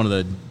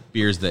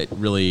beers that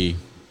really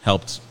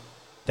helped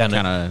down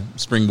kind of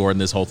springboard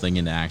this whole thing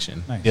into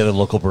action. Nice. the other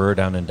local brewer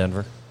down in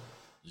Denver.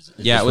 Is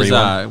Yeah, this it where was you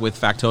are? with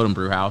Factotum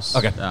Brew House.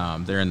 Okay.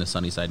 They're in the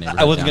Sunnyside neighborhood.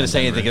 I wasn't down going in to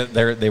say Denver.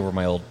 anything. They were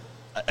my old.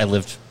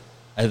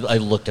 I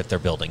looked at their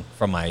building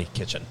from my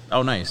kitchen.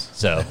 Oh, nice.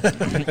 So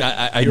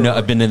I know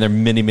I've been in there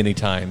many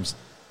times.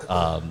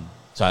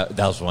 So I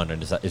was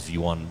wondering if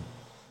you want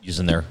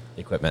using their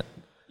equipment.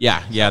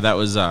 Yeah, that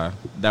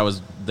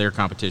was their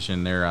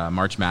competition, their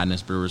March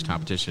Madness Brewers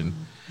competition.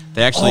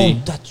 They actually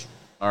that's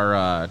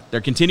are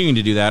they're continuing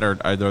to do that, or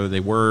either they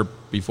were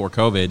before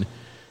COVID,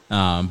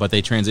 but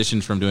they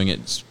transitioned from doing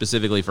it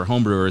specifically for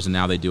homebrewers, and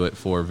now they do it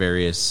for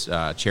various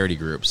charity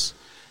groups,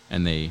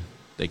 and they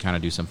kind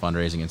of do some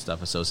fundraising and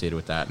stuff associated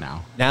with that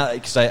now. now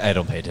because I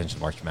don't pay attention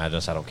to March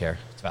Madness. I don't care.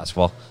 It's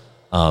basketball,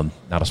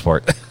 not a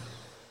sport.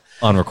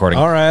 On recording.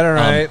 All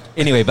right.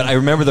 Anyway, but I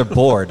remember their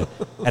board,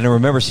 and I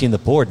remember seeing the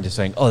board and just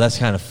saying, "Oh, that's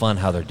kind of fun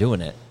how they're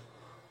doing it."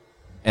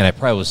 And I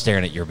probably was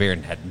staring at your beer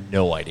and had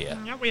no idea.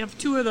 Yeah, we have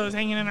 2 of those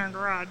hanging in our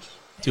garage.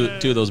 Two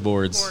of those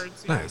boards.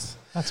 Yeah. Nice.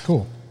 That's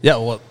cool. Yeah,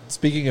 well,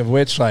 speaking of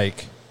which,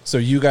 so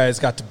you guys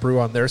got to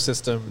brew on their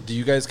system. Do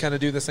you guys kind of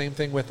do the same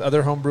thing with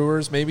other home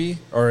brewers, maybe?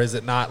 Or is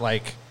it not,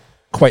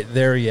 quite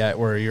there yet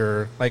where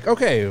you're like,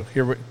 okay,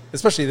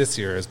 especially this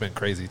year has been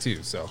crazy,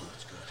 too, so.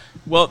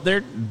 Well,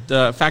 the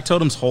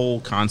Factotum's whole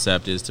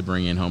concept is to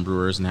bring in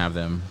homebrewers and have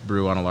them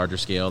brew on a larger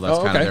scale. That's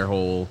kind of their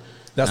whole.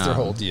 That's their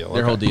whole deal.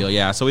 Their whole deal,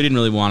 yeah. So we didn't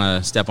really want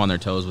to step on their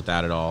toes with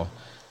that at all.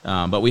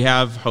 But we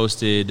have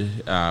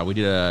hosted. We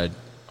did a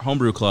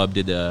homebrew club.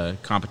 Did a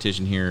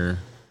competition here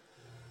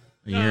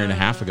a year and a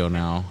half ago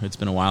now. It's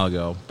been a while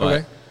ago,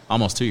 but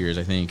almost 2 years,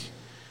 I think.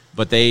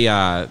 But they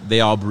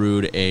all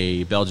brewed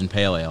a Belgian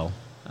pale ale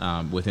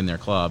within their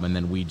club, and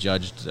then we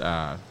judged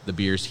the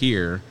beers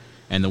here.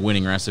 And the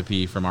winning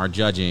recipe from our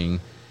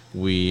judging,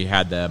 we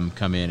had them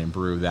come in and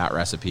brew that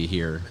recipe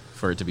here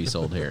for it to be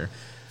sold here.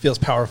 Feels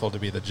powerful to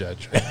be the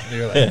judge. Right?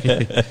 You're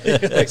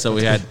like, So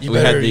we had you we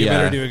better, had you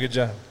better the do a good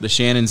job. the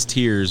Shannon's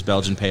Tears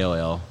Belgian Pale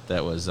Ale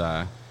that was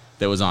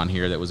on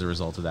here. That was a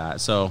result of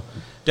that. So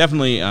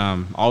definitely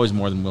always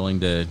more than willing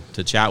to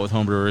chat with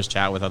homebrewers,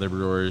 chat with other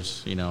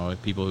brewers.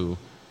 People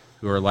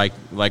who are like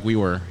we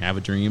were, have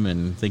a dream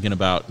and thinking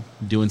about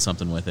doing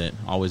something with it.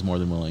 Always more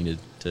than willing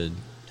to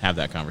have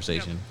that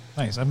conversation.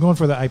 Nice. I'm going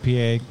for the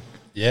IPA.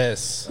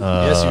 Yes.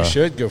 Yes, you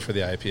should go for the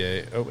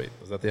IPA. Oh, wait.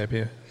 Was that the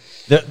IPA?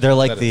 They're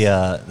like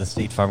That the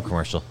State Farm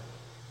commercial.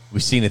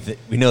 We've seen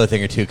we know a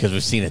thing or two because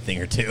we've seen a thing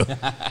or two.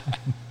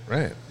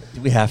 Right.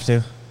 Do we have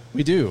to?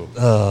 We do.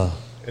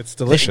 It's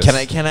delicious.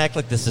 Can I act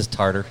like this is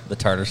the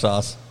tartar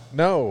sauce?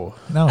 No,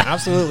 No.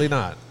 absolutely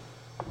not.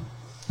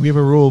 We have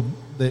a rule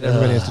that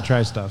everybody has to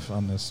try stuff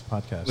on this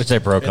podcast. Which I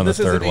broke on the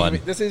third one.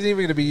 This isn't even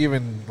going to be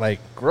even like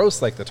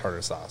gross like the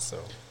tartar sauce. So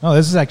No,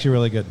 this is actually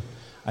really good.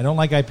 I don't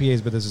like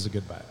IPAs, but this is a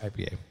good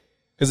IPA.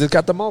 because it's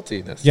got the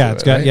maltiness. Yeah, to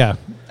it's it, got right? yeah.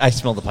 I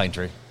smell the pine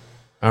tree.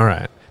 All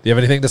right. Do you have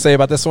anything to say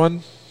about this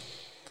one?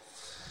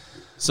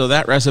 So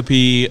that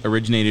recipe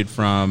originated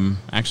from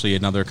actually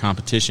another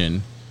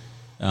competition.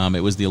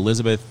 It was the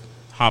Elizabeth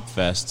Hop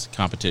Fest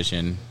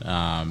competition.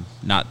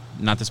 Not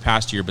this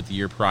past year, but the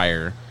year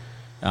prior.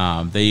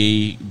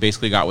 They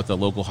basically got with a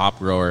local hop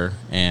grower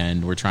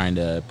and were trying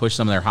to push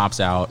some of their hops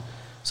out.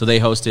 So they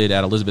hosted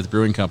at Elizabeth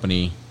Brewing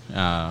Company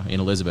in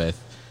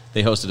Elizabeth.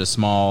 They hosted a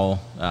small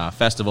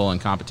festival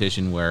and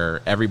competition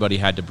where everybody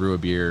had to brew a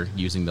beer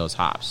using those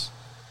hops.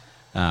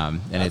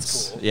 And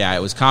That's cool. Yeah,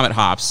 it was Comet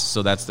hops,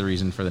 so that's the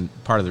reason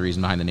part of the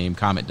reason behind the name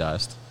Comet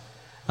Dust.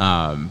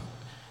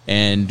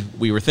 And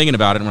we were thinking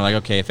about it, and we're like,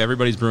 okay, if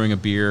everybody's brewing a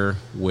beer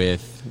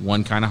with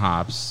one kind of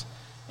hops,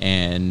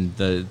 and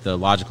the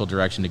logical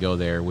direction to go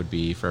there would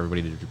be for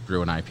everybody to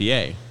brew an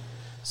IPA.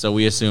 So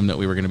we assumed that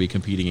we were going to be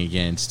competing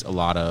against a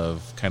lot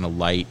of kind of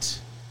light,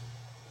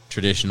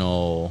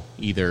 traditional,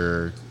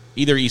 either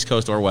East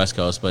Coast or West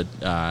Coast, but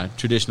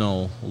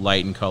traditional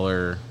light in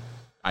color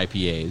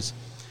IPAs.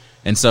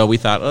 And so we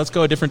thought, let's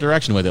go a different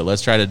direction with it.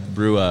 Let's try to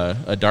brew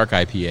a dark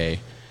IPA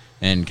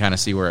and kind of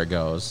see where it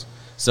goes.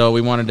 So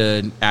we wanted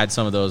to add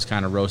some of those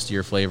kind of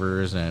roastier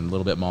flavors and a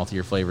little bit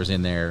maltier flavors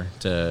in there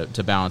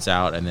to balance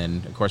out. And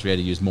then, of course, we had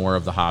to use more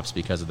of the hops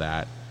because of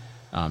that,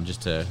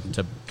 just to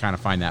kind of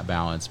find that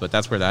balance. But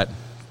that's where that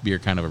beer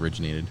kind of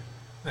originated.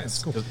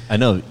 Nice. Cool. I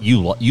know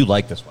you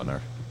like this one,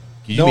 or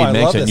you No, made I love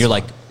mention. this You're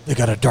one. like, they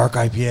got a dark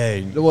IPA.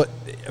 You know what?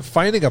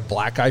 Finding a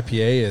black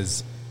IPA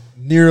is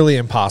nearly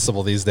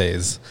impossible these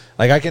days.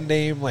 Like I can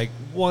name like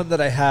one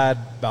that I had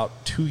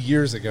about 2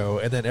 years ago,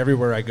 and then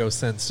everywhere I go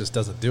since just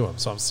doesn't do them.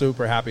 So I'm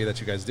super happy that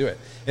you guys do it,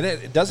 and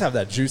it does have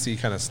that juicy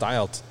kind of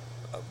style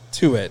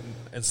to it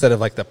instead of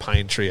like the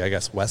pine tree. I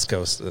guess West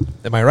Coast.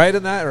 Am I right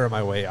in that, or am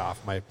I way off?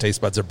 My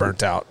taste buds are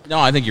burnt out. No,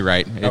 I think you're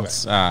right.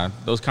 It's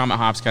those Comet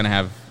hops kind of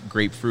have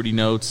grapefruity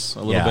notes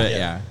a little bit.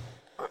 Yeah.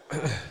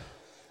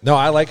 No,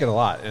 I like it a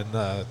lot,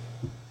 and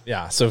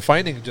yeah. So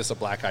finding just a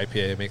black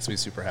IPA makes me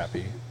super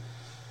happy.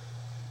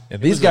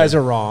 And these guys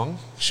are wrong.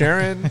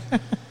 Sharon,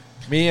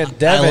 me, and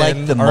Devin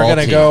like the are going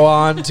to malty. go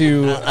on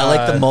to. I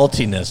like the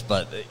maltiness,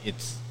 but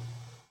it's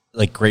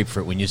like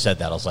grapefruit. When you said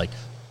that, I was like,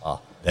 oh,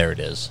 there it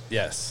is.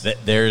 Yes,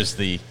 There's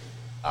the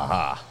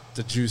aha.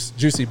 the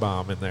juicy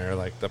bomb in there,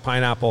 like the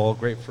pineapple,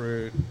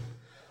 grapefruit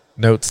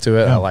notes to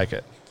it. Yeah. I like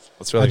it.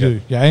 It's really I good.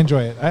 do. Yeah, I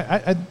enjoy it.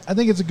 I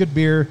think it's a good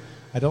beer.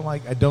 I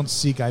don't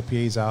seek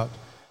IPAs out.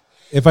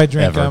 If I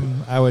drink Ever.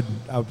 them, I would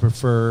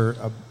prefer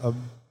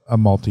a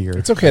maltier.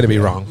 It's okay to be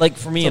wrong. Like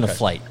for me in okay. a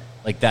flight,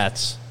 like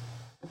that's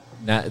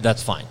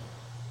fine.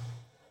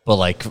 But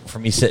like for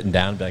me sitting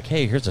down, be like,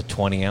 hey, here's a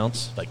 20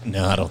 ounce. Like,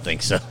 no, I don't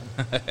think so.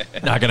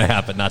 Not gonna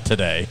happen. Not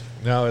today.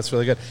 No, it's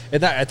really good.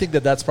 And I think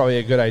that's probably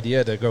a good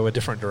idea to go a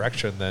different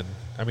direction than.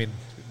 I mean,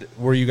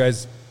 were you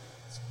guys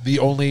the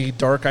only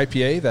dark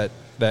IPA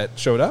that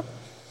showed up?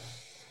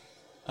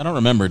 I don't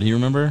remember. Do you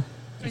remember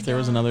if there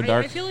was another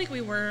dark? I feel like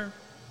we were.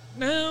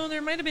 No,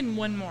 there might have been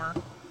one more.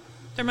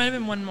 There might have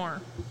been one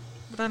more,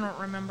 but I don't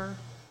remember.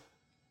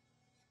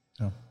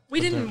 No. We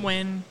didn't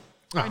win.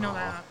 I know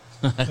that.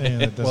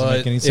 And it doesn't Well,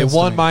 make any it sense.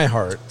 won to me. my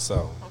heart,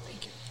 so Oh,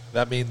 thank you.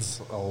 that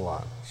means a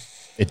lot.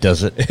 It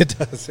does it, It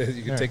does.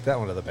 You can take that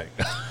one to the bank.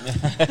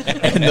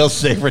 and they'll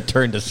say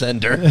return to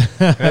sender.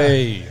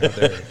 Hey,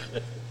 there.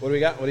 What do we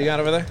got? What do you got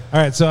over there? All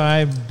right, so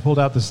I pulled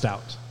out the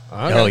stout.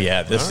 Okay. Oh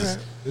yeah, this All is.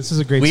 right. This is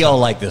a great. We stout. all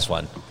like this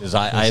one because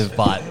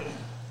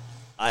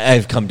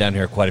I've come down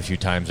here quite a few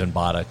times and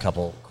bought a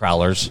couple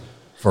crowlers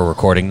for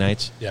recording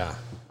nights. Yeah,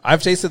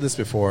 I've tasted this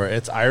before.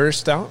 It's Irish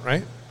stout,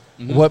 right?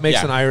 What makes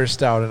Yeah. an Irish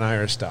stout an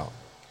Irish stout?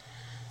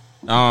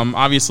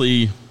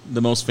 Obviously,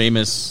 the most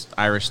famous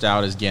Irish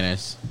stout is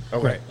Guinness.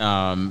 Okay.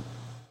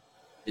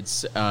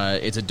 It's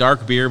a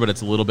dark beer, but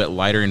it's a little bit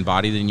lighter in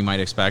body than you might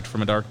expect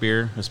from a dark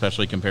beer,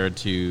 especially compared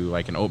to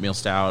like an oatmeal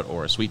stout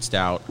or a sweet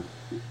stout.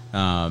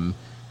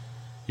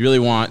 You really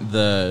want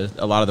a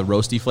lot of the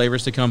roasty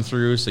flavors to come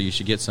through, so you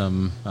should get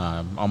some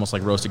almost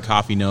like roasted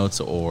coffee notes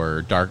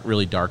or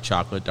really dark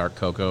chocolate, dark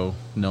cocoa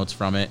notes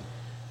from it.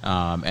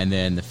 And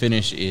then the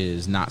finish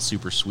is not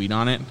super sweet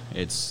on it.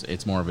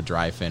 It's more of a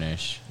dry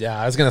finish. Yeah,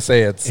 I was gonna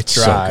say it's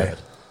so dry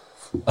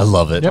good. I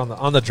love it.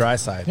 on the dry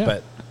side, Yeah.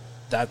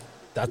 but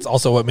that's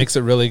also what makes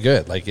it really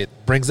good. Like it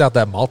brings out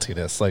that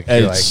maltiness. Like It's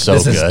you're like, so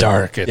this is good.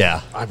 dark. And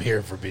Yeah. I'm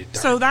here for being dark.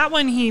 So that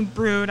one he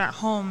brewed at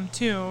home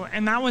too,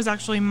 and that was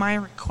actually my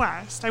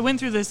request. I went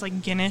through this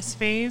like Guinness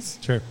phase,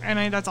 Sure.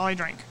 and that's all I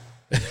drank.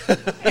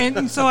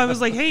 And so I was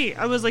like, hey,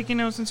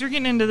 since you're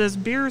getting into this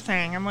beer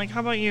thing, I'm like,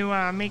 how about you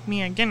make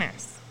me a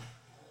Guinness?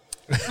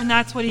 And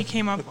that's what he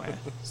came up with.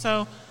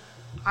 So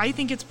I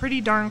think it's pretty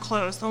darn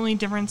close. The only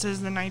difference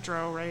is the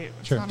nitro, right?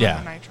 It's Sure. not Yeah.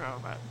 on the nitro,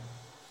 but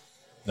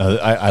No,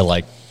 I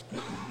like.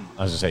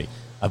 I was gonna say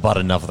I bought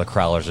enough of the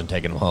crowlers and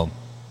taken them home.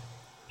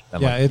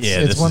 I'm Yeah, like, it's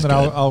this one is that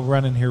good. I'll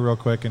run in here real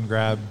quick and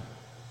grab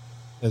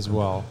as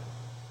well.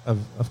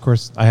 Of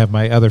course, I have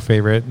my other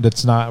favorite.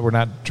 We're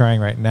not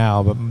trying right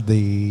now, but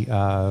the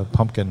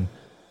pumpkin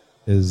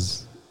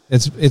is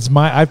it's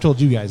my. I've told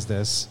you guys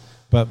this,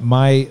 but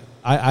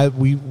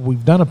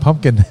we've done a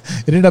pumpkin.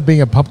 It ended up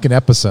being a pumpkin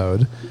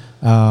episode,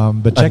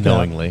 but check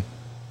Unknowingly. it out.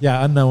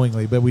 Yeah,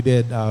 unknowingly, but we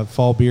did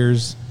fall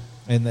beers,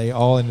 and they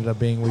all ended up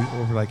being. We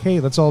were like,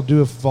 hey, let's all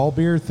do a fall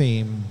beer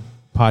theme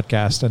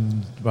podcast,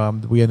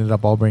 and we ended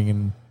up all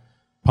bringing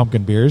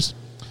pumpkin beers.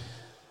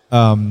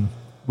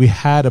 We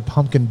had a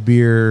pumpkin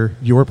beer,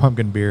 your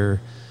pumpkin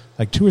beer,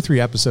 like 2 or 3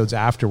 episodes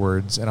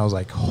afterwards, and I was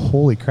like,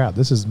 holy crap,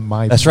 this is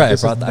my... That's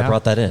right. I I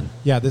brought that in.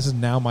 Yeah, this is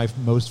now my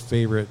most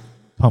favorite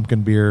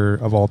pumpkin beer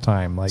of all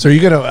time. Like, So are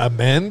you going to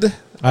amend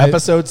I-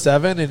 episode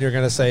 7 and you're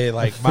going to say,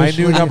 like, my new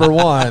officially- number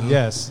 1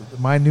 Yes,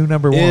 my new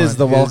number 1 is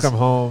the Welcome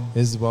Home.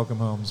 Is Welcome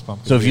Home's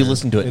pumpkin So if you beer.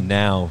 listen to it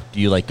now, do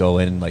you like go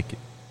in like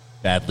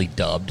badly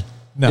dubbed?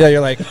 No. Yeah,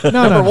 you're like, No,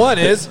 number no. 1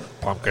 is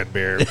pumpkin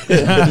beer.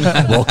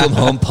 Welcome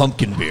home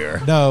pumpkin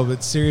beer. No,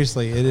 but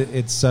seriously,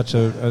 it's such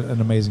an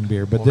amazing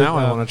beer. But Well, now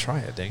I want to try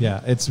it, dang it.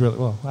 Yeah, it's really...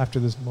 Well, after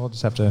this, we'll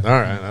just have to... All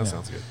right, that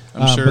sounds good.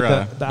 I'm sure.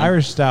 But the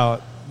Irish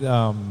Stout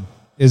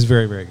is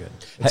very, very good.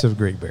 It's a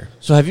great beer.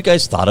 So have you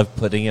guys thought of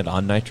putting it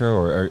on nitro,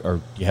 or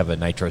do you have a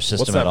nitro system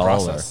What's that at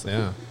all? process?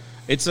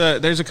 Yeah.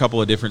 There's a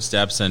couple of different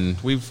steps, and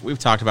we've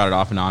talked about it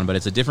off and on, but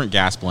it's a different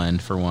gas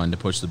blend for one to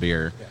push the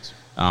beer. Yes.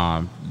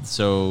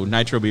 So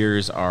nitro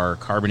beers are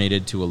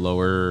carbonated to a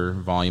lower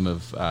volume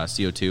of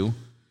CO2,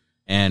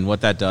 and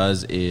what that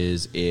does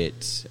is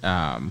it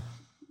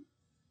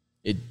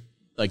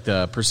like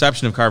the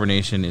perception of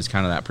carbonation is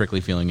kind of that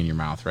prickly feeling in your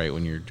mouth, right,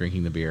 when you're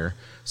drinking the beer.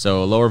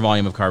 So a lower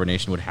volume of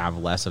carbonation would have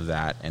less of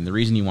that, and the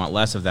reason you want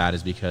less of that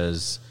is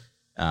because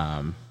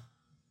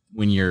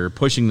when you're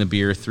pushing the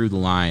beer through the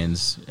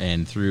lines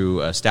and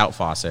through a stout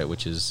faucet,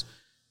 which is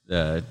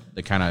the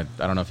kind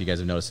of, I don't know if you guys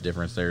have noticed the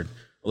difference. They're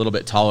a little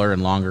bit taller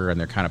and longer, and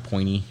they're kind of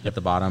pointy at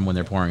the bottom when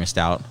they're pouring a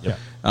stout. Yep.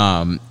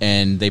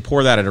 And they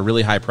pour that at a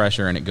really high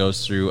pressure, and it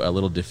goes through a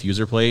little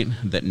diffuser plate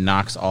that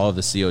knocks all of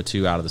the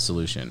CO2 out of the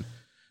solution.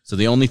 So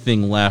the only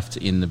thing left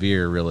in the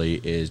beer really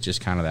is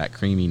just kind of that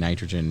creamy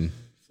nitrogen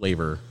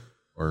flavor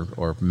or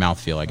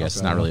mouthfeel, I guess.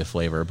 It's not really a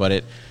flavor.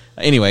 But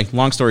anyway,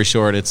 long story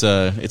short, it's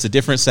a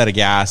different set of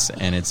gas,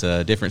 and it's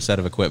a different set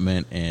of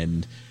equipment,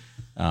 and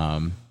A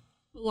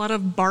lot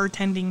of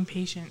bartending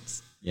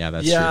patience. yeah,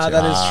 that's Yeah, true too.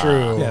 that is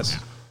true. Yes.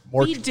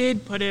 More We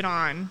did put it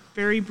on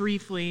very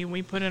briefly.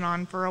 We put it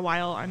on for a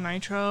while on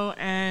nitro,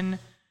 and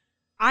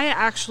I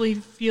actually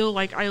feel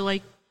like I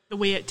like the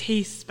way it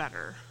tastes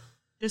better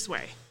this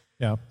way.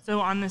 Yeah. So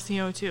on the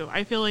CO2,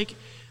 I feel like,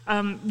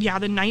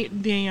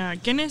 the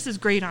Guinness is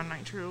great on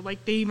nitro.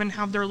 Like they even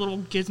have their little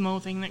gizmo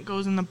thing that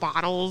goes in the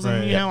bottles and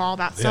Right. you know all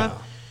that stuff.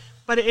 Yeah.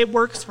 But it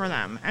works for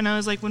them. And I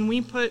was like, when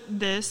we put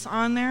this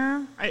on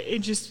there,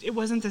 it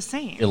wasn't the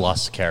same. It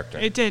lost character.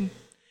 It did.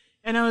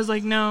 And I was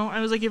like, no. I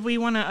was like, if we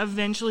want to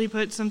eventually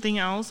put something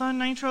else on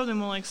nitro, then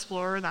we'll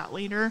explore that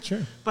later.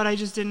 Sure. But I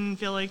just didn't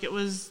feel like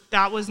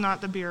that was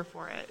not the beer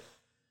for it.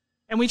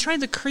 And we tried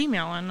the cream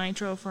ale on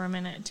nitro for a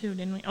minute too,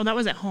 didn't we? Oh, that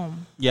was at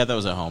home. Yeah, that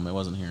was at home. It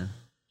wasn't here.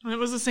 And it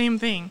was the same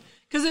thing.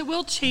 Because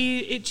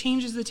it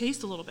changes the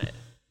taste a little bit.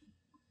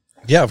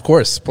 Yeah, of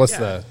course. Plus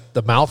Yeah.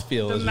 the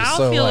mouthfeel The is just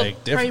so mouthfeel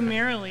like different.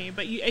 primarily,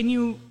 but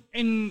you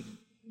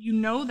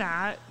know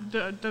that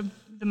the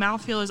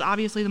mouthfeel is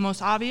obviously the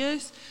most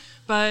obvious,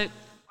 but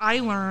I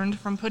learned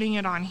from putting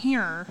it on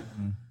here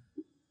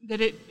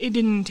that it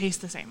didn't taste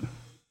the same.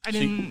 I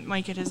didn't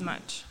like it as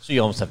much. So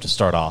you almost have to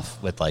start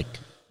off with like,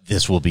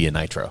 this will be a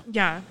nitro.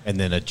 Yeah. And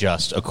then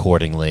adjust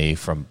accordingly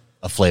from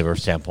a flavor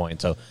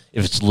standpoint. So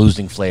if it's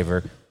losing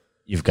flavor,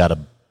 you've got to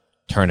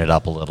turn it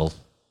up a little.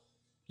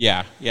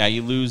 Yeah,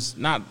 you lose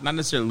not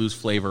necessarily lose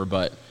flavor,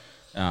 but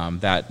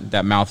that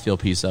mouthfeel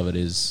piece of it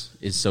is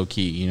so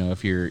key. You know,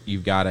 if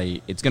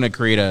it's going to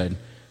create a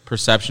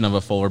perception of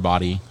a fuller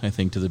body, I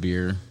think, to the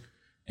beer,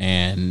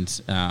 and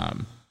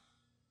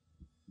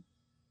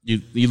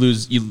you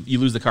lose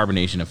the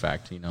carbonation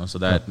effect. You know, so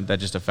that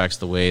just affects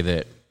the way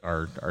that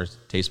our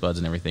taste buds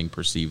and everything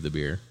perceive the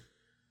beer.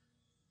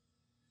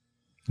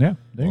 Yeah.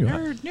 There you go.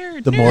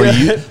 Nerd. The more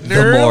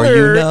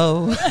you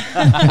know.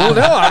 Well,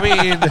 no, I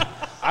mean,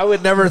 I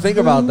would never think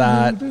about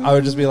that. I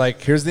would just be like,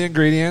 here's the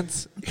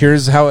ingredients,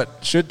 here's how it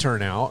should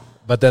turn out.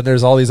 But then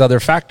there's all these other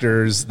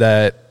factors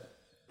that,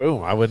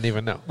 boom, I wouldn't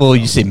even know. Well,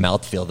 you say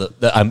mouthfeel.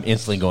 I'm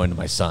instantly going to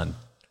my son,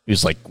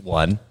 who's like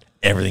 1.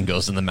 Everything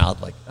goes in the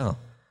mouth. Like, oh,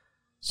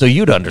 so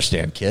you'd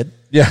understand, kid.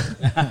 Yeah.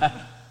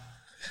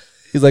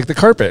 He's like the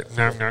carpet.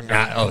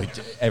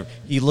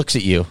 He looks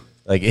at you.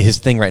 Like his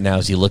thing right now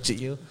is he looks at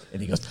you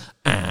and he goes,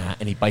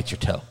 and he bites your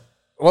toe.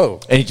 Whoa.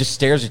 And he just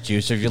stares at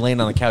you. So if you're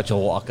laying on the couch,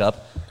 he'll walk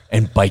up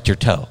and bite your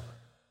toe.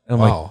 And I'm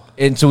Wow. like,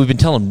 and so we've been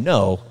telling him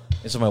no.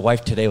 And so my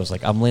wife today was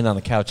like, I'm laying on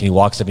the couch, and he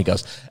walks up and he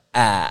goes,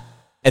 and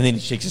then he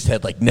shakes his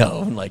head like,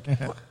 no. And like,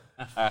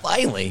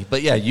 finally.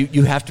 But yeah,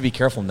 you have to be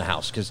careful in the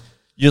house because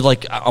you're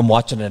like, I'm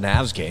watching an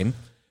Avs game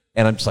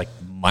and I'm just like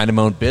minding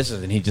my own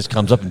business, and he just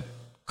comes up and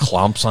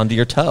clomps onto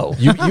your toe.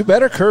 You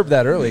better curb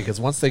that early because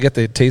once they get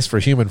the taste for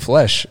human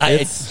flesh,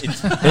 it's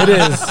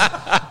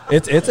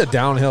a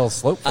downhill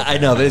slope. I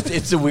know, but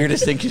it's the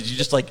weirdest thing because you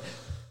just like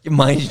you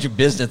mind your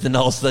business, and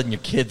all of a sudden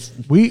your kids.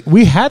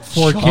 We had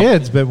 4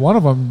 kids, but one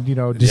of them,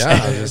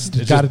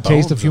 just got a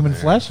taste of human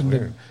flesh,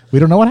 and we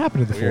don't know what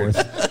happened to the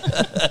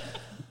fourth.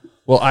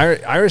 Well,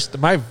 Irish.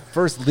 My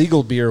first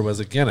legal beer was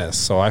a Guinness,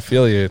 so I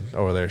feel you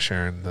over there,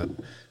 Sharon.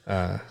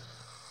 That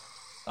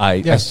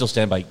I still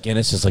stand by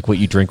Guinness is like what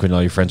you drink when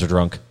all your friends are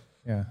drunk.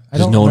 Yeah, I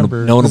Just don't no one,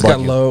 remember. no one it's will got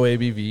bug you. low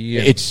ABV.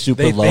 and It's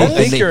super they, low.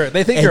 They think and you're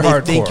They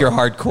hardcore. think you're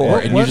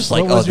hardcore, and you're just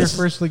like, what was your this is-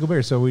 first legal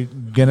beer? So we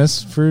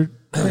Guinness for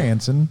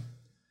Anson.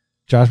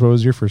 Josh, what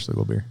was your first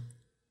legal beer?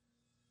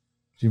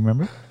 Do you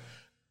remember?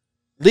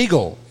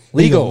 legal.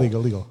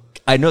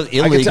 I know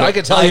illegal. I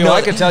could tell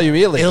you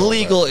illegal.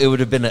 Illegal. It would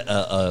have been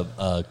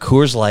a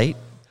Coors Light,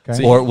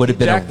 Okay. or it would have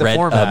been Jack the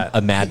format. a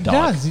Mad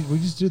Yeah, Dog, we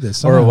just do this.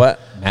 Or somehow. what?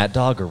 Mad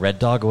Dog or Red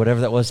Dog or whatever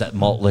that was. That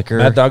malt liquor.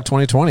 Mad Dog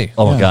 2020.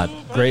 Oh my Yeah. god.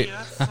 Great.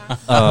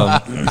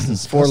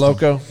 That's Four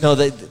Loco. No,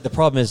 the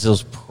problem is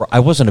I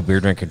wasn't a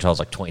beer drinker until I was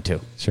like 22,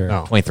 Sure.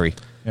 No. 23.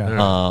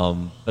 Yeah.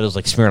 But it was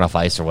like smearing off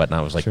ice or whatnot.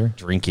 I was like Sure.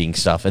 drinking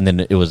stuff, and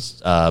then it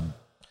was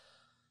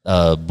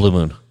Blue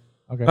Moon,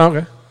 Okay.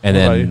 Okay. and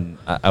What about then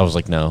I was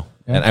like no,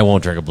 Yeah. and I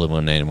won't drink a Blue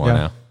Moon anymore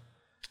Yeah.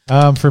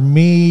 now. For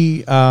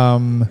me,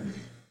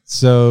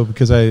 so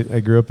because I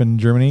grew up in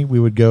Germany, we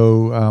would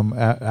go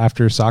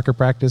after soccer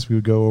practice. We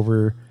would go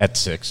over. At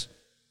 6.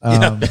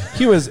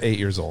 He was 8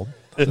 years old.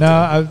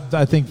 No,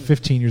 I think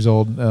 15 years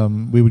old.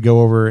 We would go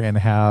over and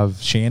have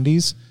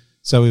shandies.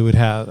 So we would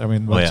have. I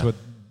mean, that's what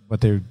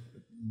they're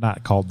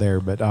not called there,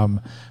 but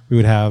we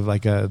would have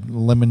like a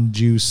lemon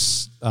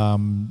juice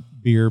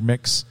beer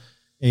mix,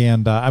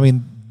 and I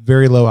mean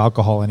very low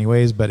alcohol,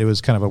 anyways. But it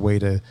was kind of a way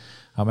to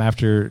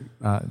after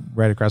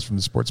right across from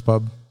the sports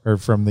pub or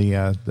from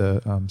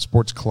the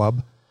sports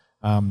club.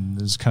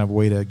 It was kind of a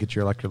way to get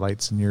your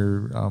electrolytes and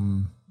your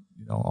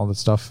all the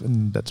stuff,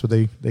 and that's what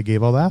they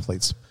gave all the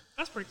athletes.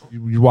 That's pretty cool.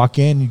 You walk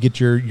in, you get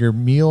your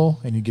meal,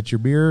 and you get your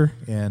beer,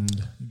 and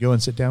you go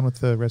and sit down with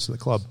the rest of the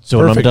club. So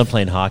when I'm Perfect. done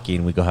playing hockey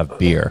and we go have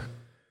beer,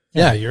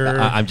 Yeah, you're.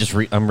 I'm just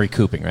I'm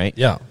recouping, right?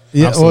 yeah.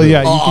 Yeah, Absolutely.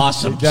 well, yeah, you could-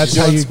 Awesome. That's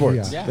Doing how you.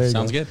 sports. Yeah, there you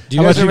Sounds go. good. Do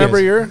you How guys about you remember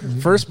guys?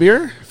 your first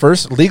beer?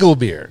 First legal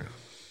beer?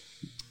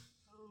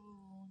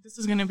 This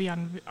is going to be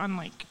on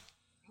like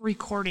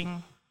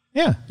recording.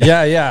 Yeah,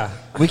 Yeah.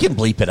 We can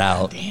bleep it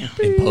out in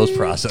post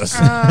process.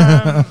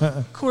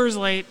 Coors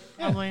Light,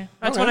 probably.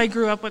 That's what I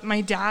grew up with.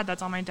 My dad,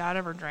 that's all my dad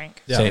ever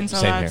drank. Yeah. And so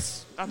Same here.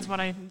 that's what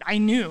I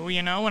knew,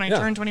 when I Yeah.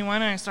 turned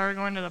 21 and I started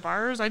going to the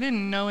bars. I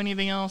didn't know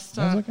anything else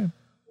to That's okay.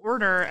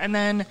 order. And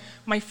then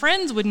my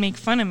friends would make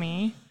fun of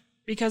me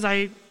because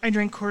I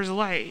drink Coors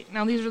Light.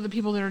 Now these are the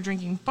people that are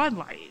drinking Bud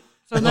Light.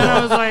 So then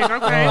I was like,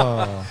 okay,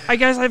 I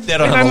guess if They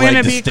don't I'm have a going to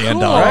leg to be stand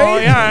cool, on.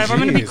 Right? yeah, if I'm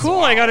going to be Jeez, cool,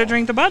 I got to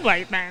drink the Bud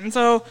Light then.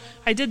 So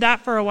I did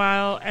that for a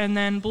while, and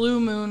then Blue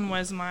Moon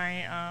was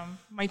my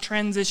my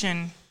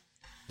transition,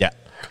 Yeah.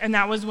 and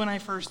that was when I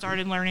first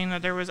started learning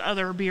that there was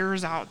other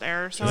beers out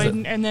there. So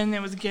and then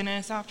it was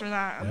Guinness after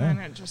that, and then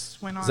it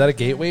just went on. Is that a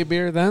gateway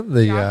beer then?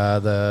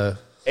 The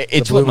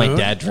It's Blue what my Moon?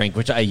 dad drank,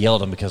 which I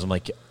yelled at him because I'm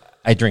like,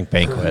 I drink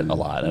Banquet a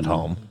lot at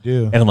home.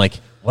 do. And I'm like,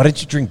 why didn't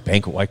you drink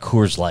Banquet? Why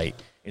Coors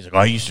Light? He's like, oh,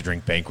 I used to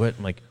drink Banquet.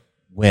 I'm like,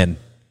 when?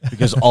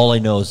 Because all I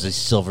know is these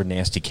silver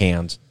nasty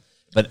cans.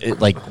 But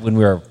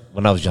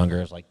when I was younger, I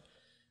was like,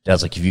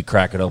 Dad's like, if you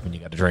crack it open, you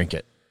got to drink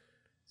it.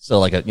 So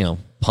like a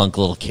punk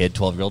little kid,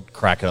 12-year-old,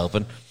 crack it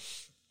open.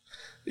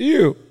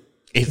 You.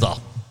 He's all,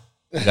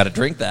 you got to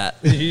drink that.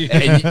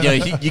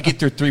 And you get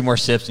through 3 more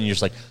sips, and you're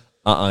just like,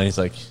 He's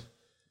like,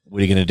 what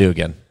are you going to do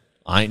again?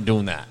 I ain't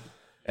doing that.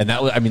 And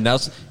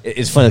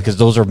it's funny because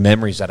those are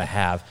memories that I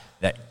have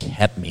that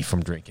kept me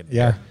from drinking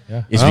beer.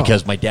 Yeah. It's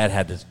because my dad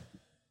had this.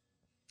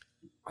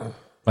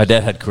 My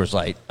dad had Coors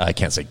Light. I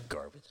can't say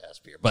garbage ass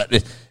beer,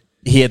 but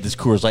he had this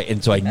Coors Light,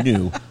 and so I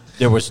knew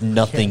there was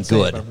nothing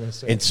good.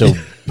 And so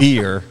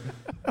beer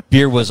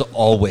was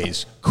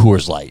always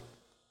Coors Light.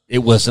 It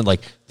wasn't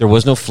like there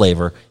was no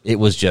flavor. It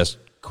was just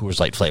Coors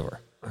Light flavor,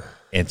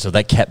 and so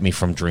that kept me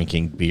from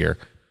drinking beer.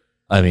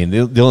 I mean,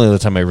 the only other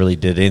time I really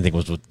did anything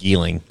was with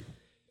Geeling,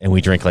 and we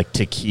drank like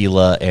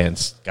tequila and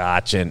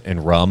scotch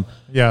and rum.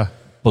 Yeah.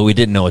 But we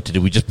didn't know what to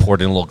do. We just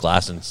poured it in a little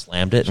glass and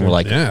slammed it, and we're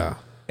like, Yeah.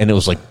 and it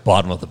was like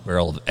bottom of the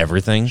barrel of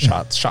everything.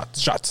 Shots.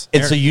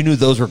 And so you knew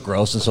those were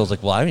gross, and so I was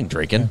like, well, I ain't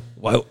drinking.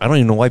 Why, I don't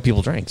even know why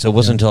people drink. So it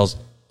wasn't until I was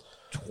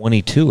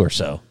 22 or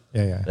so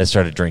Yeah. that I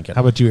started drinking.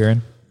 How about you,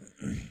 Aaron?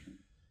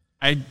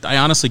 I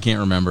honestly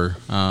can't remember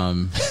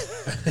It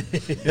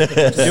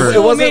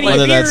wasn't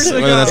whether years ago.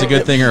 that's a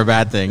good thing or a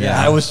bad thing.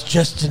 I was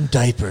just in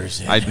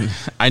diapers.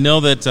 I know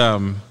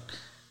that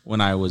when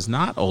I was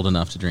not old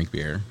enough to drink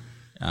beer,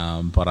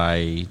 but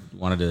I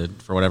wanted to,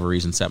 for whatever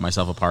reason, set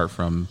myself apart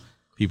from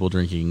people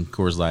drinking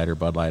Coors Light or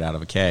Bud Light out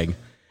of a keg,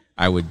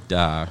 I would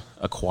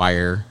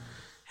acquire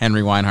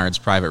Henry Weinhardt's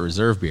Private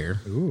Reserve beer.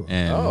 Ooh.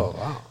 And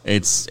wow.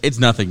 It's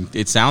nothing.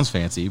 It sounds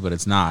fancy, but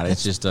it's not.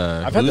 It's just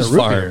a. I've had their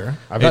root beer.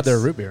 I've had their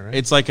root beer. Right?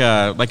 It's like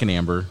an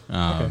amber.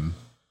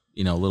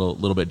 You know, a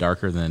little bit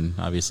darker than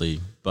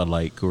obviously Bud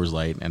Light, Coors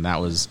Light, and that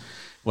was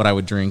what I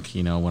would drink.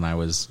 You know, when I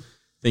was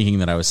thinking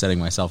that I was setting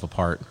myself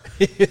apart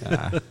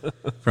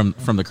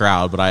from the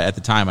crowd. But at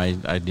the time I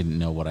didn't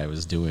know what I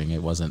was doing. I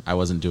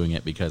wasn't doing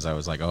it because I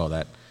was like,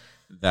 oh,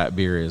 that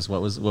beer is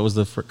what was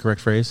the correct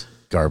phrase?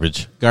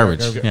 Garbage.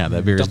 Yeah,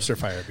 that beer dumpster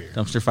fire beer.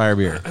 Dumpster fire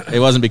beer. It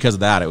wasn't because of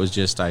that. It was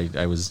just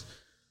I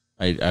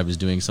was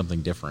doing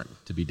something different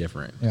to be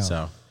different. Yeah.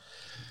 So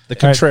The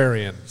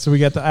contrarian. So we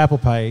got the apple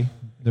pie.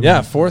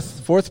 Yeah,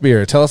 fourth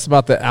beer. Tell us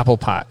about the apple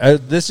pie.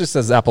 This just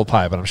says apple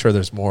pie, but I'm sure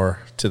there's more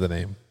to the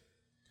name.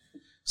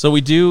 So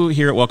we do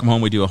here at Welcome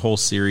Home. We do a whole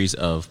series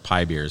of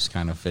pie beers,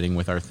 kind of fitting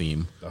with our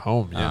theme. The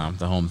home, yeah.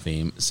 The home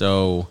theme.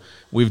 So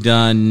we've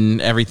done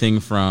everything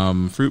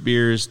from fruit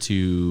beers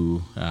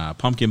to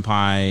pumpkin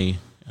pie,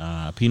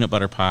 peanut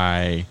butter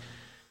pie.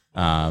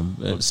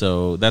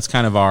 So that's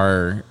kind of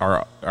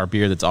our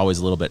beer that's always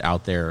a little bit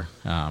out there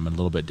and a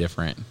little bit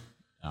different.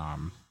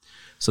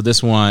 So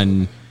this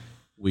one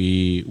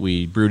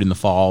we brewed in the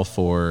fall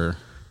for.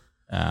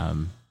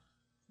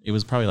 It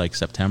was probably like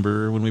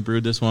September when we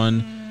brewed this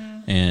one.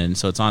 And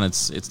so it's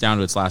down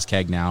to its last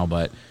keg now,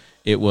 but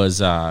it was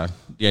the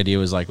idea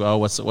was like, well,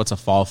 what's a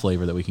fall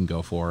flavor that we can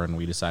go for, and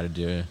we decided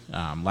to.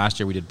 Last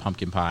year we did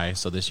pumpkin pie,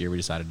 so this year we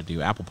decided to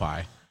do apple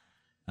pie.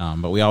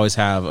 But we always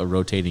have a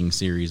rotating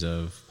series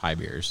of pie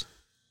beers.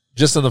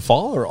 Just in the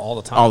fall or all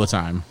the time? All the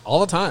time. All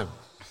the time.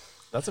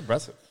 That's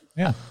impressive.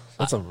 Yeah.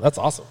 That's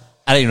awesome.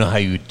 I don't even know how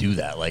you would do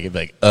that. Like, it'd be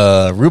like,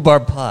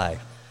 rhubarb pie.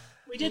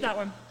 We did that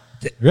one.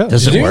 Really?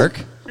 Does Did it you? work?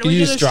 We Can you did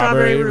use a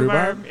strawberry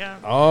rhubarb? Yeah.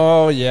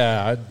 Oh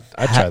yeah,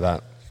 I'd try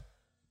that.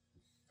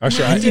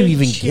 Actually, How I do you did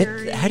even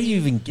cherry. get? How do you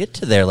even get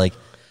to there? Like,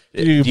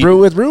 you do brew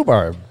with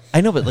rhubarb.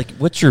 I know, but like,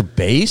 what's your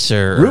base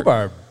or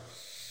Rhubarb.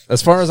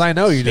 As far as I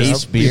know, you Base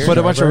just beer? you put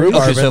a bunch of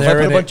rhubarb Okay, so in if I there.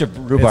 put a and bunch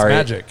of rhubarb-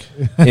 it's magic.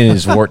 in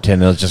his wort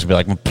tin? It'll just be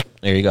like,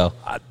 there you go.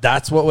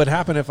 That's what would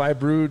happen if I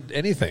brewed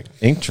anything.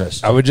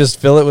 Interesting. I would just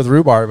fill it with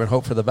rhubarb and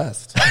hope for the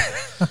best.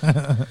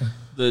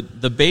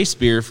 The base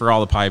beer for all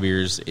the pie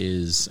beers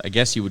is, I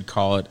guess you would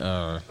call it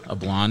a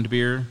blonde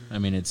beer. I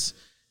mean, it's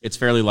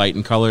fairly light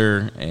in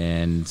color,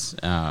 and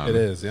It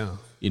is, yeah.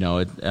 you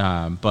know,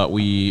 but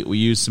we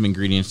use some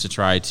ingredients to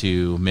try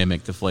to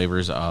mimic the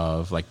flavors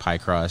of like pie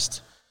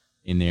crust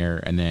in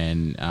there, and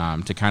then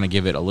to kind of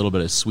give it a little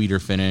bit of sweeter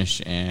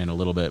finish and a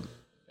little bit,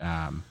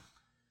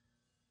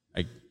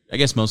 I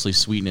guess mostly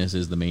sweetness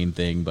is the main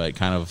thing, but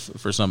kind of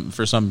for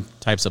some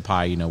types of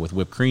pie, you know, with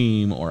whipped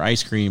cream or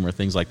ice cream or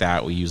things like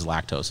that, we use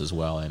lactose as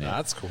well in it.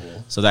 That's cool.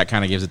 So that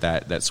kind of gives it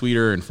that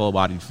sweeter and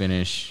full-bodied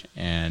finish,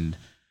 and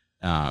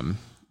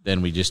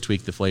then we just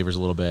tweak the flavors a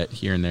little bit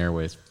here and there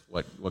with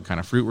what kind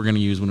of fruit we're going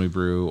to use when we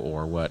brew,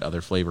 or what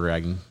other flavor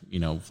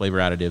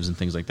additives and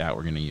things like that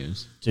we're going to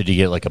use. So do you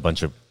get like a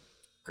bunch of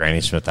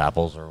Granny Smith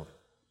apples or?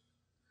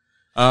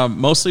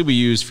 Mostly we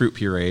use fruit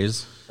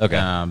purees.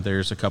 Okay.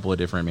 There's a couple of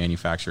different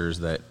manufacturers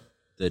that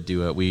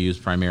do it. We use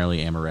primarily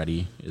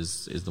Amaretti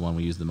is the one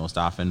we use the most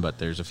often, but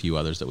there's a few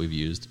others that we've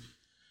used.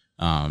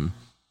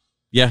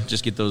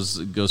 Just get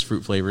those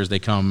fruit flavors. They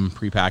come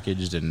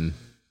prepackaged and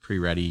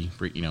pre-ready,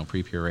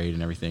 pre-pureed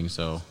and everything.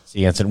 So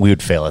See, Anson, we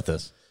would fail at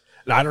this.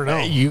 I don't know.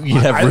 You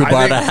have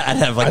rhubarb. I'd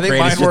have like I think Granny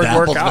mine Smith would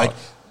apples. work out. Like,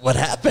 what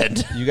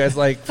happened? You guys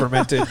like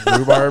fermented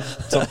rhubarb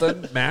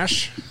something?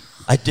 Mash?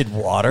 I did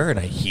water and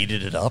I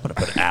heated it up and I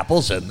put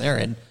apples in there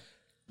and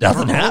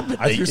nothing happened.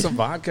 I threw some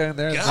vodka in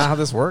there. That's not how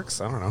this works.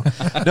 I don't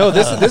know. No,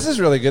 this is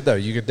really good though.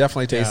 You can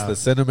definitely taste the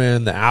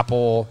cinnamon, the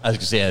apple, I was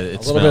gonna say it a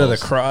little bit of the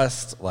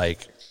crust.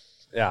 Like,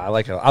 yeah, I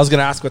like it. I was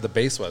gonna ask what the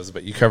base was,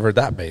 but you covered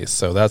that base,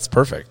 so that's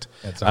perfect.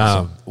 That's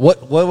awesome.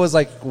 What was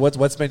like?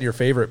 What's been your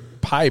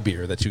favorite pie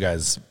beer that you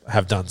guys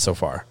have done so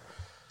far?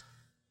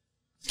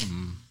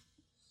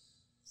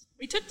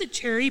 We took the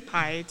cherry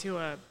pie to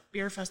a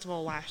beer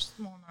festival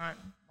not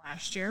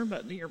last year,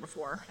 but the year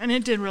before, and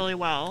it did really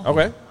well.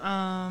 Okay,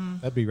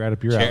 That'd be right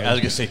up your I alley. was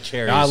gonna say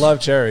cherries. I love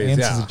cherries.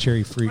 Nancy's Yeah, a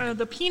cherry freak.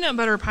 The peanut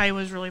butter pie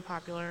was really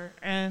popular,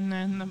 and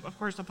then of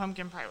course the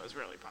pumpkin pie was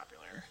really popular.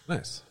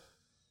 nice.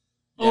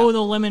 Oh,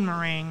 the lemon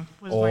meringue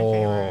was my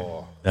favorite.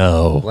 Oh,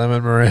 No.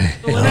 lemon meringue.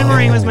 The lemon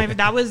meringue was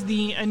that was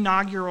the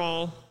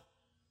inaugural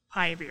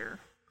pie beer.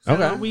 So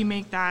Okay. we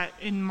make that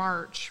in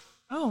March.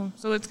 Oh,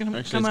 so it's gonna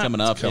actually, come it's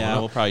coming up. coming Yeah, up.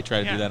 we'll probably try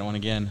to Yeah. do that one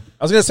again.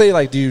 I was gonna say,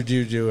 like, are you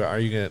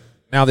gonna,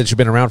 now that you've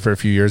been around for a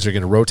few years, you're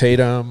gonna rotate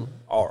them,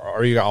 or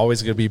are you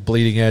always gonna be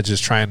bleeding edge,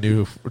 just trying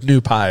new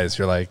pies?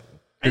 You're like,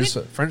 here's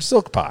a French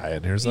silk pie,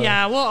 and here's a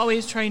Yeah, we'll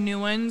always try new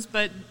ones,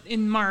 but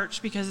in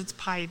March because it's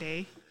Pie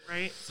Day,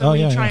 right? So Oh, we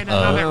yeah, try yeah. to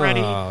have it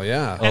ready. Oh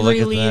yeah. And look at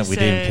that. release We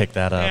didn't it- pick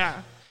that up.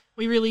 Yeah.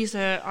 We release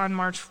it on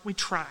March. We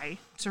try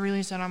to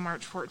release it on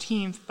March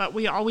 14th, but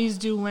we always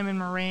do lemon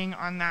meringue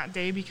on that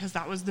day because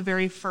that was the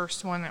very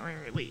first one that we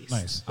released.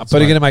 Nice. I'm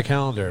putting it in my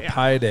calendar. Yeah.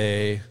 Pie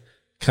Day,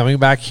 coming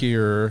back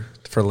here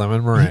for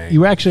lemon meringue.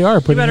 You actually are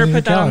You putting better it in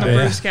put that on the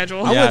calendar. brew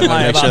schedule. I wouldn't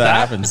lie make about sure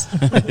that. happens.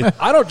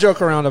 I don't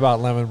joke around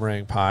about lemon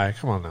meringue pie.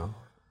 Come on now.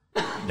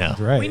 No.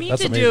 Right. We need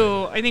That's to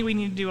amazing. I think we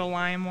need to do a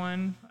lime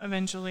one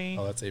eventually.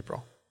 Oh, that's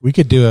April. We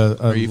could do a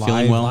Are you live,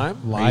 feeling well?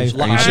 live,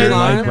 Are you sure?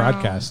 live I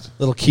broadcast.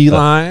 Little key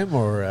lime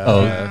or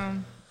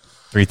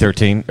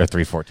 313 or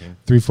 314.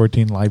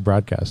 314 live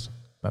broadcast.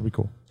 That'd be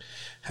cool.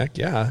 heck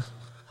yeah.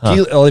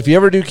 Well, if you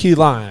ever do key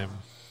lime,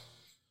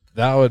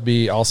 that would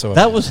be also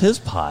That was his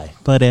pie.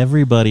 But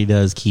everybody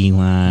does key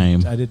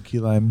lime. I did key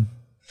lime.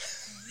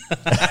 Is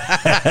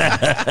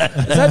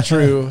that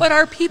true? But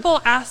our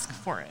people ask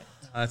for it.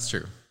 That's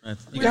true.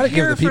 You got to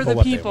give the people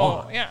what they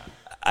want. Yeah.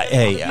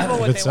 Hey, People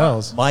what If it they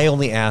sells. my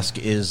only ask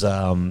is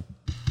the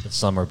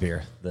summer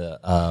beer,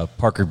 the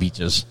Parker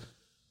Beaches.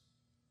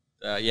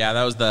 Yeah,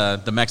 that was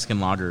the Mexican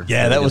lager.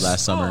 Yeah, that we did was-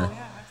 last summer.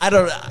 I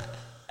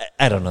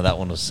don't know. That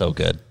one was so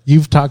good.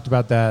 You've talked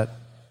about that.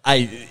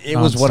 It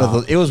was one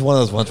of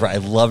those ones where I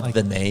loved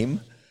the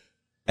name,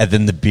 and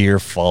then the beer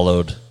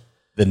followed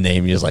the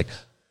name. He was like,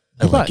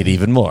 I like it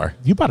even more.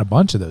 You bought a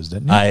bunch of those,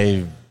 didn't you?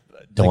 I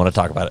don't want to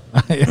talk about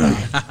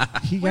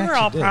it. We were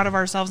all proud of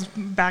ourselves.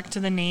 Back to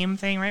the name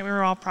thing, right? We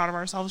were all proud of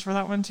ourselves for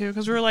that one too,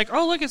 because we were like,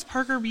 "Oh, look, it's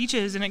Parker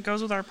Beaches, and it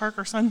goes with our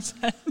Parker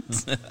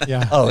Sunsets."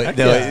 Yeah. Oh no,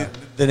 yeah.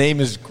 the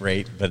name is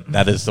great, but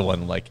that is the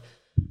one. Like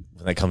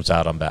when that comes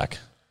out, I'm back.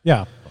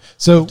 Yeah.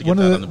 So To get one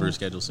that of on the brew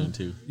schedule soon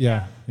too.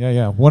 Yeah.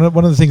 One of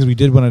the things we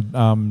did want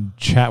to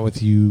chat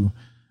with you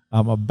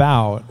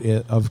about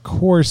it. Of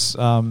course,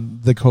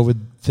 the COVID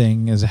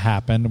thing has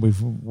happened.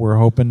 We're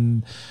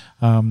hoping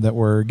that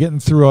we're getting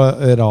through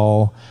it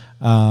all.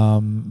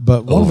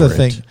 But one of the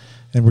things,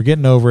 and we're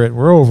getting over it.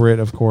 We're over it,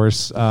 of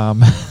course.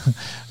 But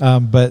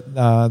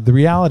the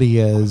reality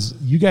is,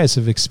 you guys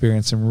have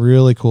experienced some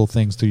really cool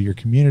things through your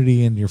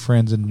community and your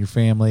friends and your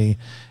family,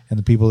 and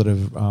the people that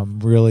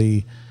have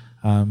really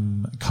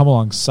come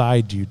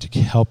alongside you to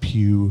help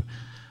you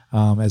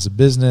as a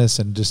business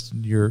and just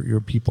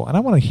your people. And I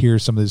want to hear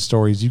some of these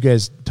stories. You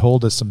guys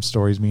told us some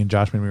stories, me and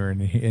Josh, when we were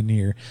in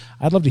here.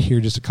 I'd love to hear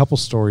just a couple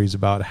stories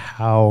about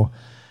how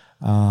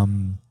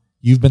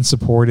you've been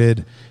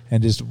supported,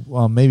 and just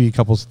maybe a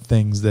couple of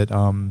things that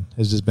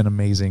has just been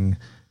amazing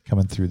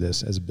coming through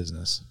this as a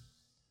business.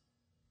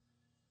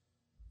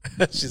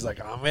 She's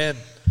like, I'm in.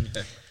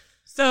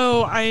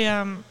 So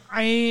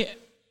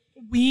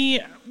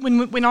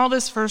when all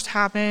this first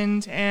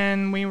happened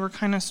and we were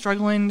kind of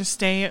struggling to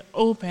stay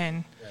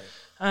open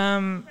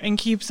and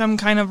keep some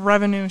kind of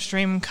revenue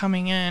stream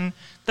coming in,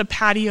 the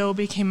patio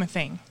became a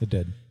thing. It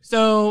did.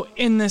 So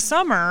in the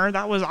summer,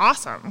 that was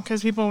awesome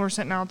because people were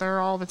sitting out there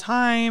all the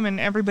time, and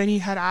everybody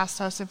had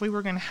asked us if we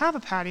were going to have a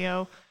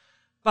patio.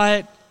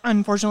 But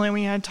unfortunately,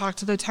 we had talked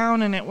to the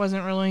town, and it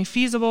wasn't really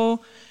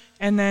feasible.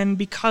 And then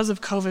because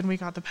of COVID, we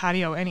got the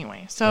patio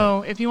anyway.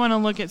 So if you want to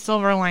look at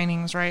silver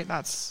linings, right,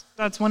 that's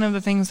one of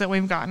the things that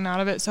we've gotten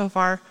out of it so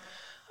far.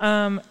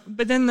 But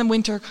then the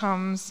winter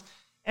comes,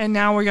 and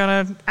now we're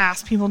going to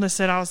ask people to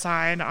sit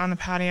outside on the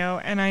patio.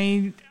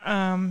 And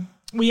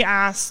we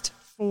asked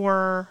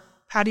for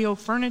patio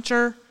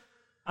furniture.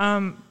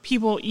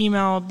 People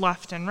emailed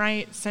left and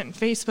right, sent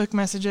Facebook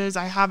messages.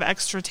 I have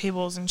extra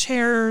tables and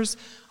chairs.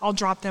 I'll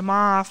drop them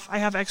off. I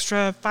have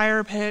extra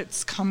fire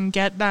pits. Come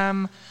get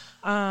them.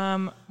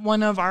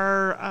 One of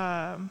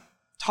our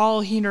tall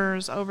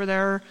heaters over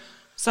there,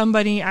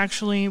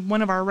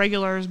 one of our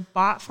regulars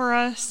bought for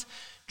us,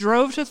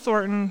 drove to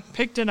Thornton,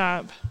 picked it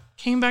up,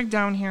 came back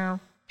down here,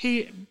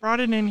 brought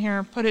it in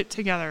here, put it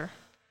together,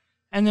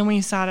 and then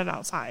we sat it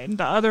outside.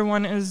 The other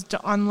one is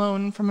on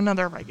loan from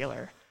another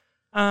regular.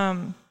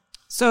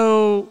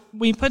 So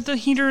we put the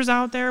heaters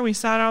out there. We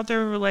sat out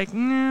there. We were like,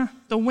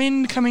 the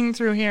wind coming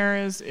through here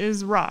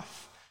is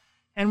rough,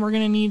 and we're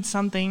going to need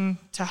something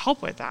to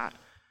help with that.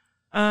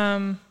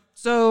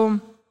 So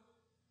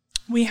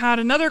we had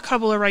another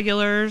couple of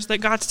regulars that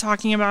got to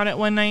talking about it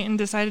one night and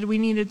decided we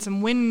needed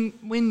some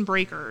wind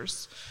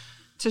breakers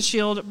to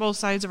shield both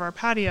sides of our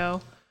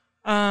patio.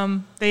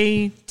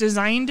 They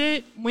designed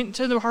it, went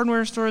to the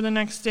hardware store the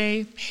next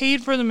day,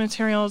 paid for the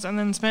materials, and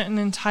then spent an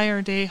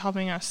entire day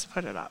helping us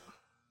put it up.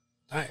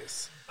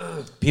 Nice.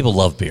 People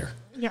love beer.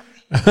 Yeah.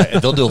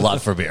 They'll do a lot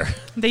for beer.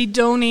 They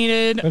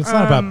donated. But it's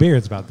not about beer,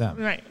 it's about them.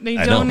 Right. They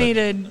I know, but-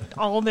 donated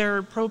all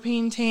their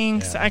propane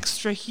tanks, Yeah.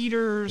 extra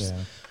heaters.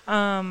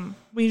 Yeah.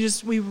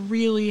 We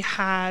really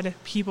had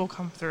people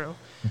come through.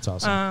 That's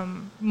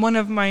awesome. One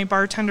of my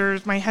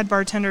bartenders, my head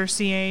bartender,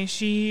 CA,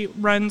 she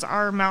runs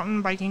our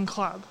mountain biking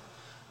club.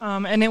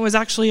 And it was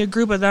actually a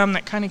group of them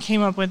that kind of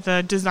came up with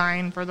the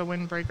design for the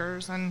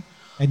windbreakers and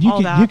And you all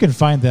can that. you can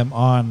find them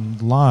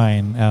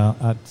online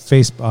on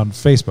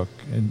Facebook,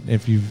 and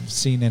if you've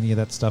seen any of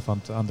that stuff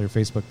on their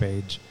Facebook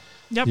page,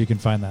 Yep. you can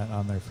find that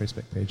on their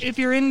Facebook page. If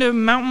you're into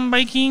mountain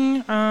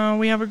biking,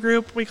 we have a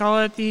group. We call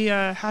it the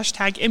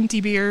hashtag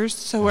Empty Beers.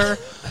 So we're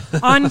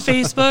on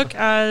Facebook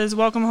as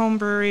Welcome Home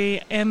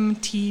Brewery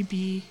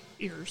MTB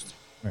Ears.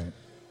 Right.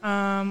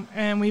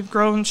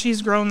 And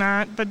she's grown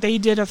that, but they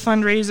did a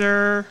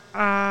fundraiser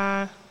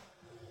a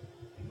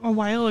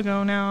while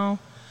ago now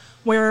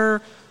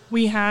where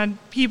we had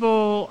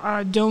people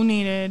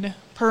donated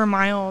per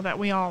mile that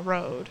we all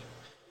rode.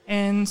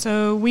 And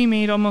so we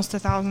made almost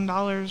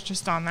 $1,000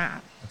 just on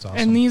that. That's awesome.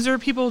 And these are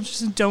people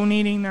just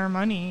donating their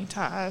money to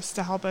us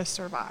to help us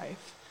survive.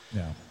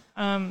 Yeah.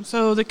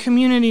 So the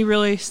community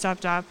really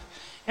stepped up.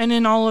 And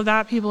in all of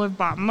that, people have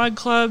bought mud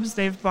clubs,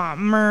 they've bought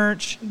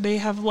merch, they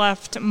have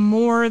left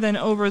more than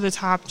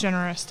over-the-top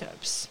generous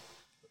tips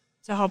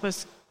to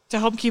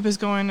help keep us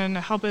going and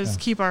to help us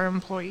keep our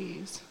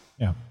employees.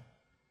 Yeah.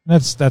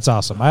 That's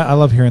awesome. I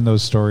love hearing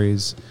those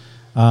stories.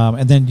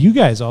 And then you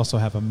guys also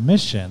have a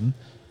mission.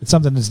 It's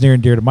something that's near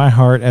and dear to my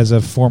heart as a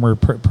former,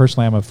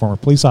 personally, I'm a former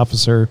police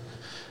officer.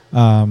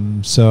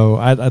 So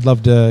I'd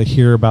love to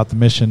hear about the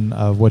mission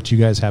of what you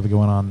guys have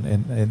going on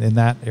in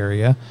that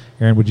area.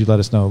 Aaron, would you let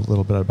us know a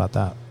little bit about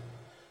that?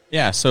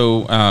 Yeah,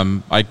 so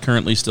I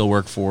currently still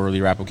work for the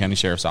Arapahoe County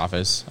Sheriff's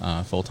Office,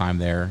 full-time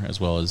there, as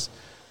well as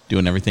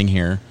doing everything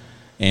here.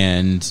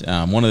 And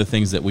one of the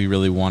things that we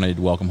really wanted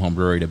Welcome Home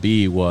Brewery to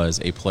be was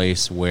a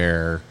place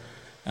where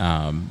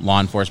law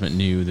enforcement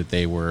knew that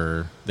they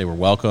were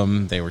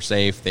welcome, they were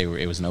safe,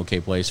 it was an okay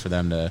place for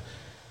them to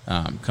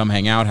come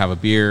hang out, have a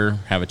beer,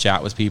 have a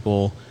chat with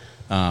people.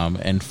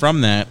 And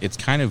from that, it's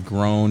kind of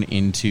grown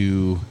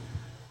into,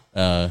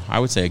 I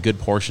would say, a good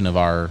portion of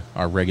our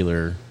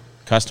regular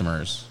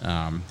customers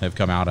have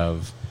come out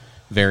of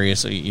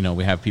various,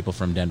 we have people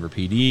from Denver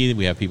PD,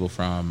 we have people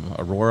from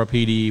Aurora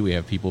PD, we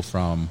have people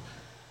from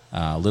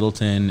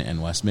Littleton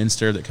and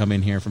Westminster that come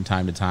in here from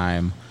time to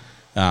time.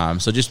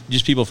 So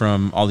just people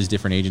from all these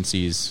different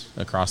agencies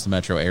across the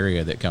metro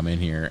area that come in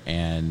here,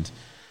 and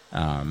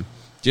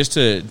just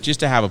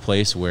to have a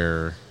place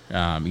where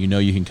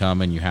you can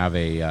come and you have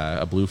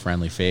a blue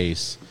friendly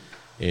face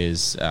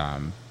is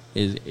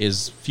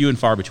few and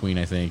far between,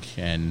 I think.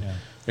 And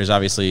there's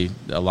obviously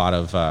a lot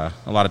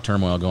of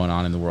turmoil going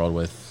on in the world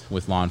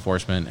with law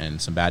enforcement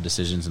and some bad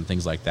decisions and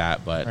things like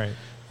that. But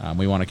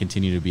we want to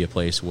continue to be a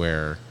place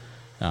where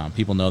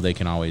people know they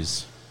can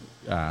always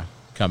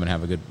come and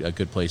have a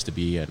good place to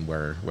be, and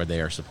where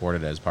they are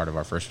supported as part of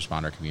our first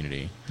responder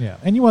community. Yeah,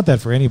 and you want that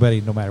for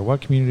anybody, no matter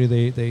what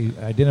community they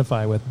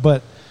identify with,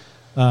 but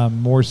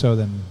more so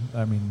than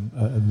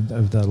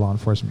of the law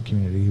enforcement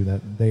community,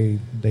 that they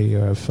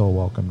feel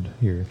welcomed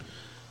here.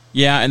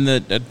 Yeah, and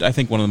I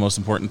think one of the most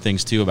important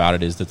things too about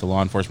it is that the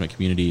law enforcement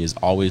community is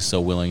always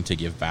so willing to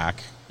give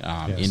back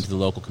into the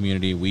local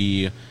community.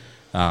 We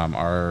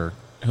are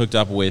hooked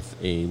up with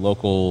a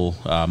local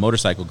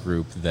motorcycle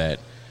group that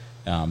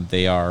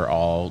they are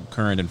all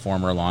current and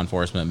former law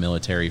enforcement,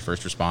 military,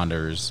 first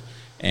responders,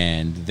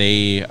 and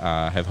they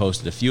have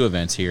hosted a few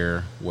events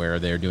here where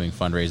they're doing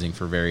fundraising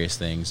for various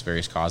things,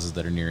 various causes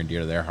that are near and dear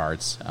to their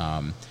hearts.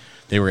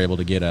 They were able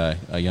to get a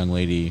young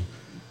lady,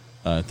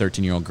 a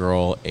 13-year-old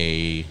girl,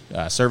 a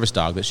service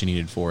dog that she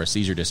needed for a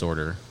seizure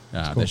disorder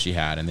that she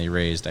had, and they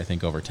raised, I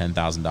think, over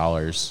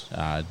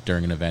 $10,000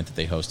 during an event that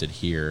they hosted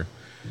here.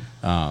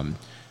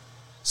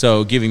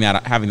 So having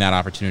that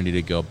opportunity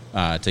to go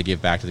to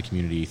give back to the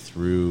community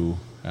through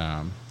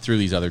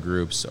these other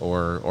groups,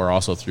 or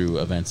also through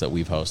events that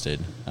we've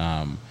hosted.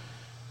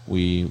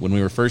 When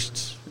we were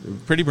first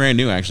pretty brand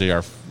new, actually,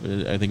 I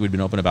think we'd been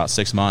open about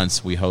 6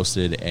 months. We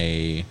hosted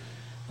a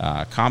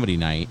comedy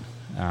night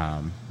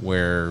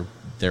where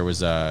there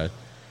was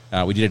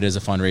we did it as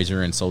a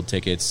fundraiser and sold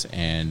tickets,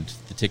 and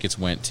the tickets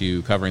went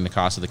to covering the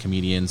cost of the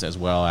comedians, as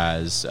well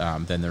as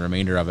then the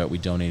remainder of it we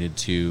donated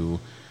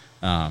to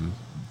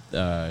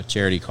a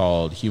charity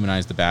called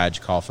Humanize the Badge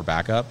Call for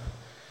Backup.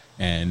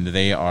 And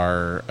they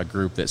are a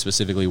group that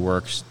specifically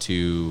works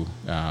to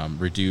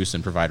reduce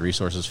and provide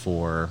resources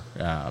for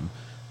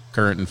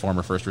current and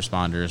former first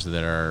responders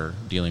that are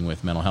dealing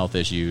with mental health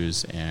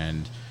issues,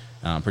 and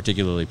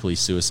particularly police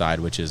suicide,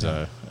 which is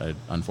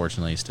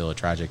unfortunately still a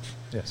tragic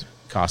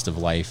cost of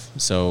life.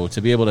 So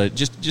to be able to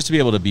just to be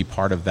able to be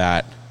part of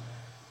that,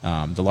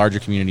 the larger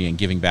community, and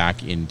giving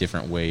back in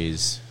different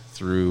ways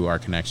through our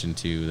connection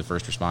to the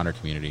first responder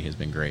community has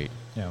been great.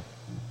 Yeah.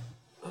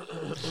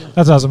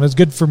 That's awesome. It's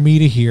good for me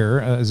to hear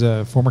as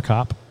a former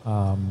cop,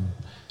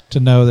 to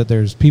know that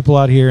there's people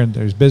out here and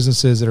there's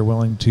businesses that are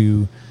willing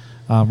to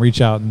reach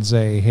out and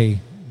say, "Hey,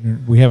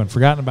 we haven't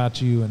forgotten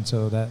about you," and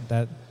so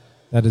that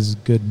is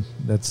good.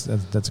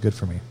 That's good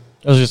for me.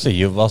 I was going to say,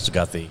 you've also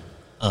got the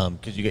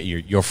because you get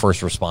your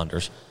first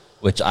responders,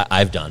 which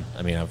I've done.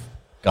 I mean, I've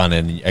gone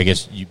in. I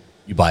guess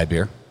you buy a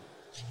beer.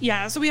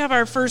 Yeah, so we have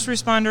our first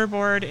responder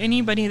board.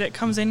 Anybody that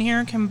comes in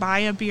here can buy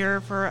a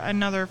beer for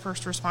another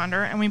first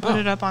responder, and we put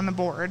it up on the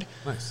board.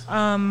 Nice.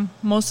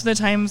 Most of the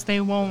times they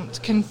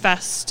won't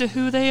confess to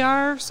who they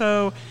are,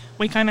 so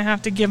we kind of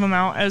have to give them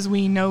out as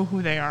we know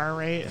who they are,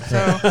 right?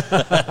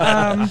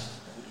 So,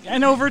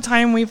 and over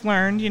time we've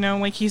learned,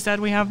 like he said,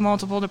 we have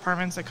multiple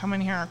departments that come in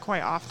here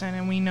quite often,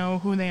 and we know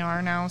who they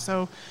are now,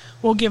 so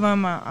we'll give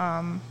them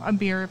a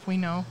beer if we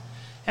know.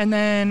 And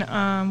then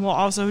we'll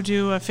also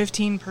do a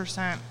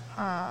 15%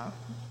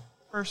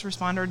 first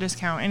responder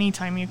discount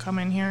anytime you come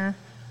in here.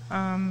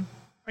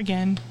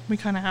 again, we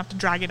kind of have to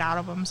drag it out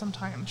of them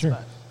sometimes. Sure.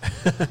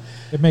 But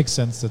It makes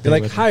sense that You're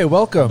like, would- hi,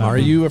 welcome. No. Are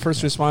you a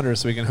first responder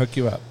so we can hook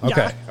you up?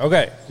 Okay. Yeah.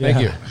 Okay. Thank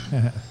you.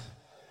 you.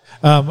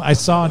 I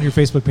saw on your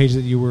Facebook page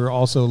that you were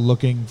also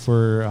looking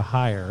for a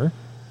hire.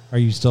 Are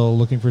you still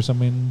looking for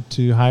someone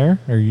to hire,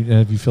 or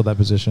have you filled that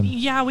position?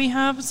 yeah, we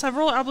have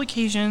several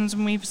applications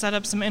and we've set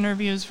up some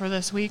interviews for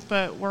this week,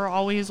 but we're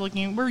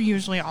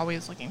usually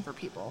always looking for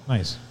people.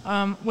 Nice.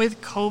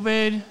 With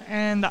COVID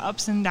and the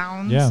ups and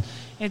downs, Yeah.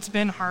 it's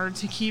been hard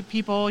to keep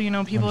people,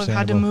 people have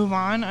had to Understandable. move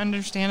on,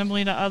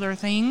 understandably, to other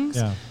things.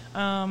 Yeah.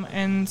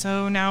 And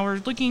so now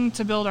we're looking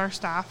to build our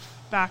staff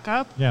back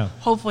up. Yeah.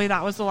 Hopefully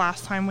that was the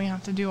last time we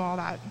have to do all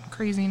that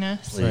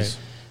craziness. Please. Right.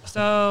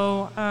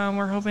 So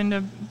we're hoping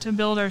to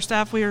build our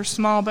staff. We are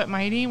small but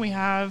mighty. We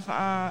have,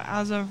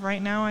 as of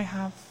right now, I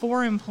have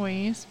 4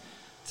 employees.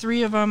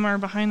 3 of them are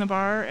behind the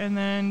bar, and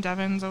then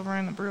Devin's over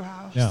in the brew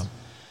house. Yeah.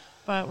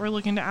 But we're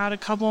looking to add a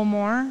couple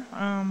more.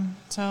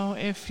 So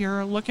if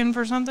you're looking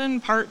for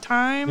something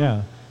part-time,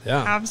 Yeah.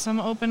 Yeah. have some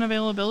open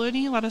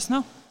availability, let us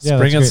know. Yeah, Spring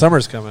that's and great.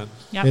 summer's coming.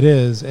 Yeah. It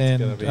is, and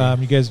gonna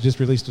be- you guys just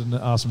released an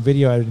awesome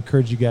video. I would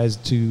encourage you guys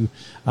to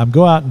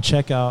go out and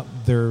check out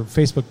their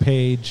Facebook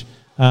page.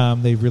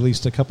 They've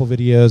released a couple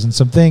videos and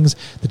some things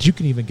that you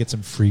can even get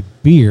some free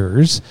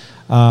beers.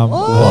 Right?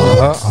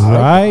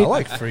 I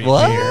like free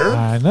What? beer.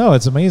 I know,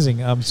 it's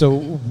amazing.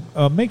 So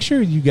make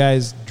sure you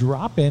guys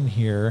drop in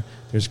here.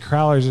 There's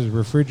crowlers, there's a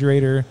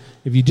refrigerator.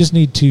 If you just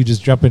need to,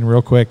 just jump in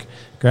real quick,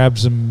 grab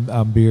some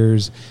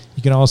beers.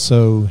 You can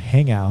also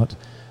hang out.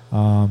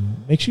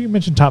 Make sure you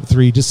mention top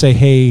 3. Just say,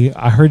 hey,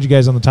 I heard you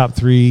guys on the top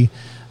 3.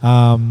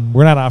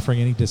 We're not offering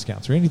any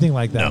discounts or anything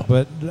like that.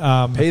 No.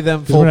 But Pay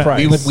them 'cause full we're not-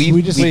 price.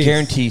 We just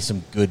guarantee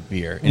some good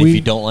beer, and We- if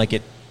you don't like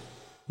it,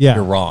 yeah,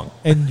 you're wrong.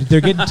 And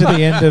they're getting to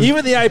the end of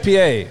Even the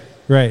IPA.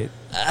 right.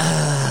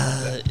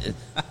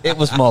 It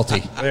was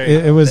malty.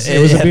 It was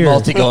It a had beer.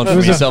 malty going for It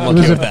was me, a- so I'm it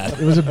was okay a- with that.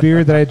 It was a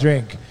beer that I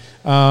drank.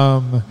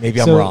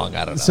 Maybe I'm wrong.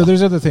 I don't know. So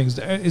there's other things.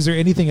 Is there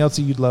anything else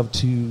that you'd love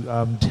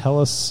to tell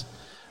us,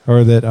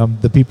 or that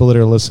the people that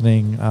are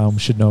listening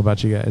should know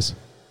about you guys?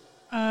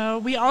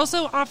 We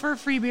also offer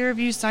free beer if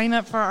you sign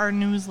up for our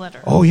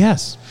newsletter. Oh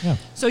yes, yeah.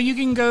 So you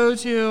can go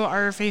to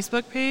our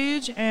Facebook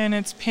page, and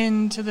it's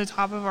pinned to the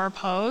top of our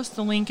post.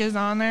 The link is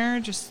on there.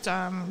 Just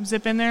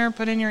zip in there,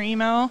 put in your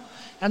email,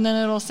 and then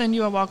it'll send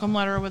you a welcome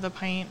letter with a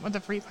free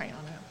pint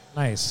on it.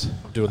 Nice.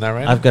 I'm doing that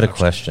right now. I've got a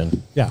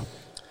question. Yeah.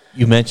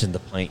 You mentioned the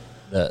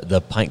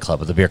pint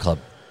club or the beer club,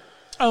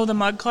 Oh, the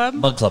Mug Club?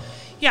 mug club.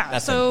 Yeah,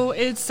 That's so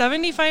it's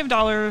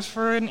 $75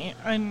 for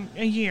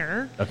a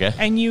year. Okay.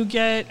 And you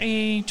get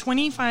a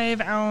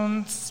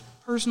 25-ounce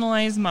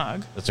personalized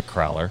mug. That's a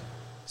crowler.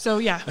 So,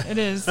 yeah, it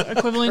is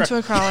equivalent to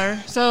a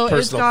crowler. So it's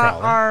Personal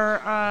got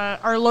crowler.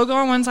 our logo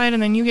on one side,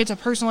 and then you get to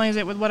personalize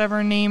it with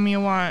whatever name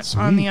you want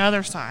on the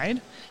other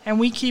side. And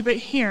we keep it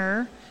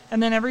here.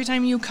 And then every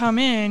time you come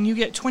in, you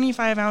get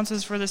 25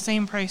 ounces for the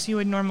same price you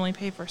would normally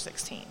pay for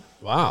 16.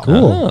 Wow. Cool.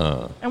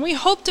 Oh. And we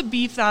hope to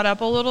beef that up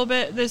a little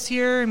bit this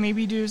year and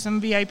maybe do some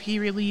VIP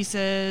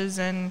releases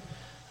and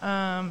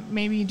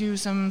maybe do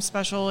some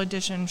special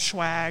edition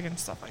swag and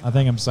stuff like I that.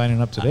 think I'm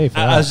signing up today for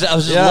that. I was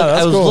just Yeah,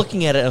 that's I was cool.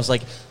 looking at it. I was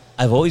like,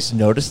 I've always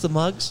noticed the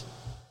mugs,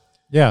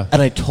 yeah.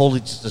 and I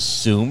totally just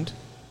assumed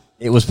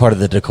it was part of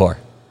the decor.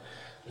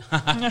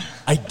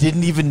 I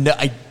didn't even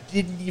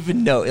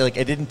know. Like,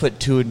 I didn't put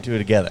 2 and 2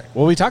 together.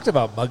 Well, we talked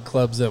about mug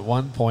clubs at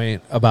one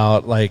point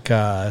about like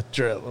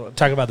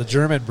talking about the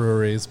German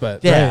breweries,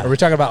 but Yeah. Or we're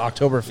talking about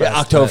Oktoberfest. Yeah,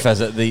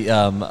 Oktoberfest,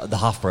 the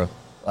Hofbräu.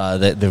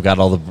 They've got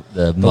all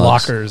the mugs,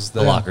 lockers, the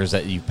the- lockers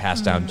that you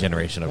pass down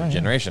generation over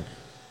generation.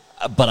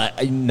 But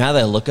I now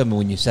that I look at them,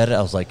 when you said it,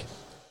 I was like,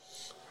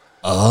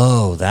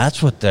 oh,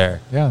 that's what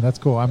they're. Yeah, that's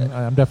cool. I'm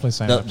definitely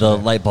signing up. The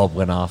today. light bulb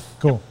went off.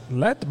 Cool.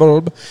 Light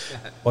bulb.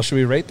 Well, should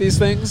we rate these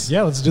things?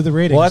 Yeah, let's do the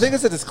ratings. Well, I think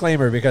it's a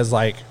disclaimer because,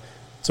 like,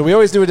 so we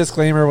always do a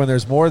disclaimer when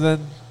there's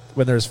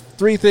when there's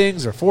 3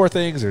 things or 4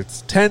 things or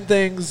it's 10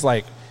 things.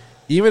 Like,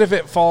 even if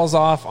it falls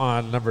off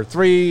on number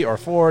 3 or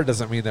 4,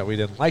 doesn't mean that we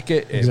didn't like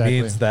it. It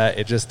Exactly. means that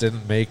it just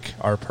didn't make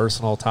our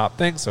personal top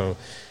thing. So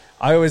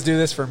I always do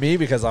this for me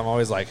because I'm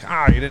always like,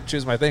 you didn't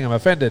choose my thing. I'm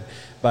offended.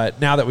 But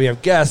now that we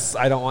have guests,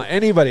 I don't want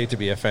anybody to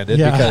be offended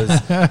Yeah. because,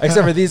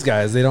 except for these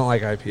guys, they don't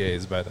like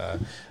IPAs.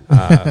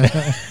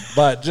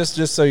 But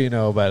just so you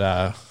know,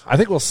 I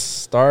think we'll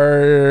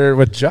start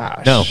with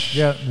Josh. No,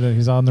 Yeah,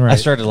 he's on the right. I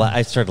started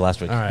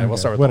last week. All right, we'll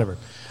start with whatever.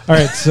 All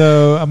right,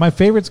 so my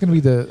favorite's going to be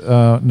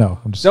the no.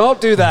 I'm just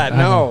Don't do that.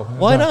 No.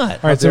 Why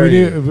not? All right, so dare we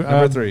you. do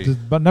Number 3.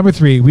 But number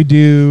 3, we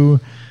do.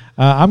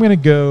 I'm going to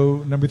go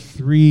number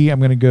 3. I'm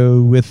going to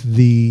go with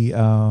the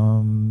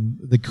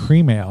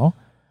cream ale.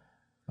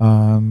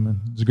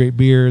 It's a great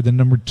beer. Then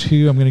number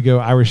 2, I'm going to go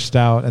Irish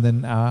Stout, and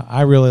then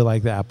I really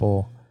like the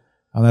apple.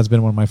 That's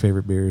been one of my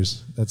favorite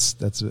beers. That's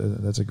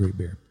a great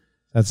beer.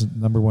 That's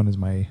number 1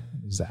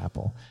 is the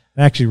apple.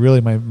 And actually,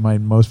 really, my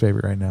most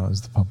favorite right now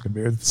is the pumpkin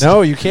beer.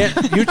 No, you can't.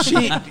 You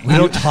cheat. We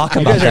don't talk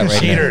You about guys that are right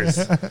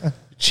cheaters.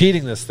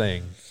 Cheating this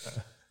thing.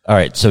 All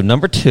right, so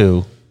number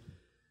 2.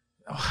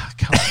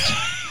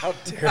 How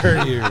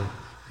dare you?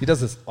 He does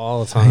this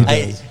all the time.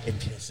 It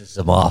pisses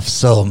him off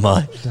so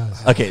much.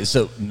 Okay,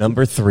 so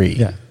number 3.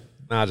 Yeah.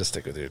 Nah, just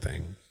stick with your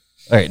thing.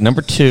 All right,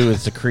 number 2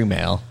 is the cream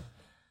ale.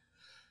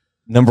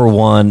 Number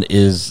 1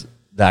 is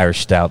the Irish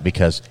Stout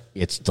because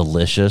it's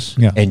delicious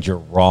and you're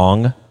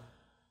wrong.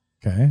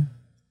 Okay.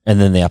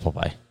 And then the apple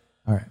pie.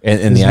 All right.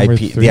 And the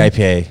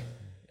IPA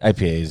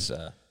is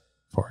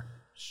 4.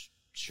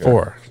 sure.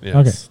 4. Yes.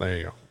 Okay. There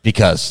you go.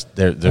 Because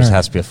there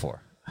has to be a 4.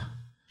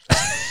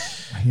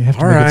 You have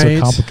to All make right. it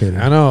so complicated.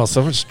 I know.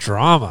 So much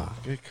drama.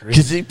 Good grief.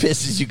 Because he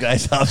pisses you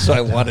guys off, so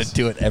I want to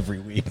do it every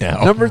week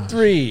now. Number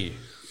 3.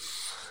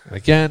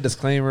 Again,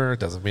 disclaimer,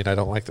 doesn't mean I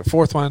don't like the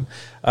 4th one.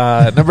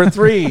 Number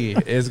 3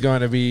 is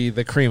going to be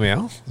the cream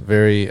ale.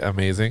 Very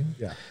amazing.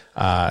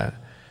 Yeah.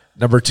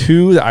 Number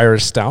 2, the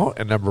Irish Stout.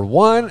 And number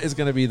 1 is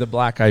going to be the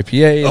black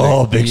IPA.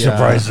 Oh, big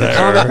surprise there.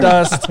 Comet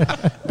Dust.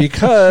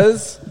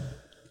 Because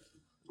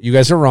you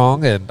guys are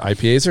wrong, and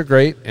IPAs are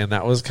great, and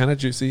that was kind of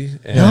juicy.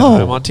 And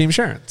I'm on Team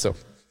Sharon. So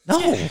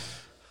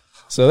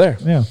there.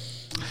 Yeah. All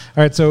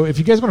right. So if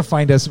you guys want to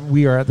find us,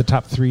 we are at the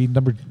top 3.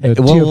 Number Whoa,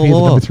 TOP whoa, is the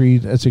whoa. number 3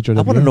 SHOW.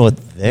 I want to know what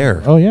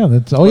they're. Oh yeah.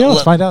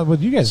 Let's find out what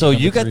you guys. So are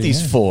number you got 3,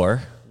 these yeah.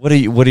 4. What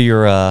are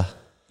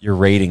your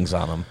ratings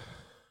on them?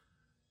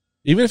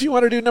 Even if you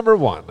want to do number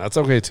 1, that's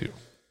okay too.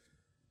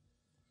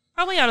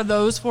 Probably out of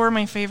those 4,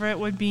 my favorite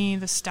would be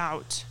the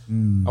stout,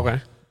 Okay.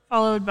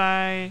 followed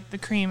by the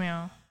cream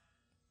ale.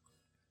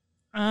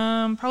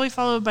 Probably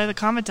followed by the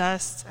Comet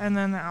Dust, and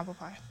then the apple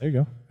pie. There you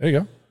go. There you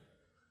go.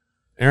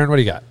 Aaron, what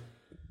do you got?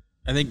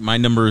 I think my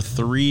number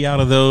 3 out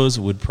of those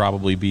would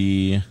probably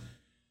be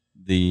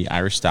the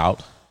Irish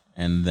Stout,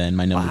 and then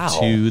my number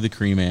 2, the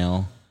cream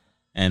ale,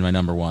 and my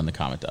number 1, the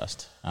Comet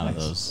Dust. Out of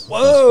those,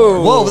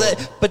 Whoa!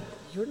 But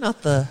you're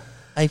not the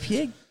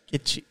IPA.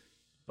 Get you.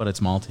 but it's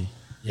malty.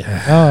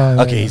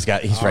 Okay, he's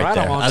right right,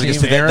 there. I'm on I was going to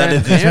team say that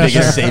is his Aaron.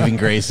 biggest saving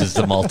grace is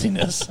the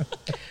maltiness.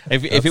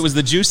 If it was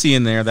the juicy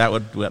in there, that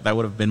would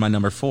have been my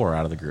number 4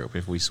 out of the group.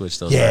 If we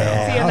switched those, See,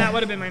 and that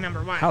would have been my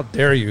number 1. How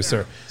dare you,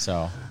 sir?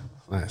 so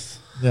Nice.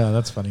 Yeah,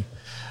 that's funny.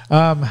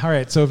 All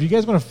right. So if you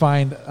guys want to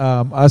find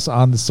us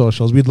on the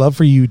socials, we'd love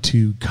for you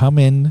to come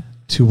in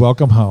to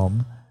Welcome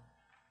Home,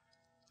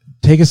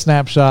 take a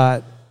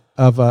snapshot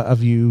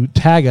of you,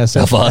 tag us.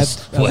 Of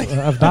us?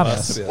 Of not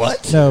us.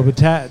 What? No, but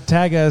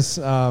tag us,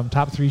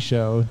 Top 3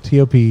 Show,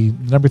 TOP,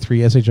 number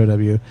 3,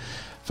 SHOW.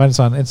 Find us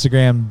on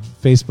Instagram,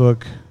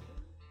 Facebook,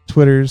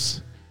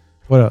 Twitters.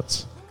 What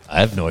else?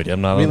 I have no idea.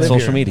 I'm not We on live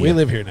social here. media. We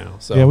live here now.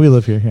 So Yeah, we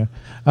live here. Yeah.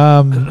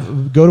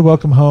 Go to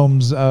Welcome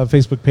Home's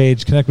Facebook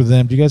page, connect with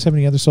them. Do you guys have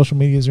any other social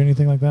medias or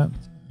anything like that?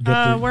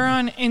 We're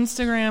on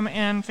Instagram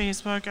and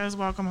Facebook as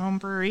Welcome Home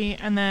Brewery,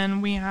 and then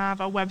we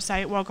have a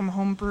website,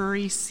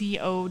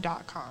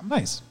 welcomehomebreweryco.com.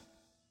 Nice.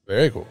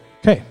 very cool.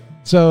 Okay,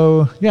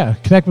 so yeah,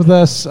 connect with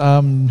us.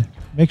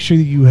 Make sure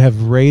that you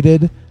have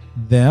rated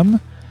them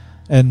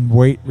and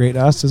rate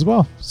us as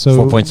well.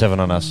 So 4.7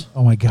 on us.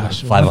 Oh my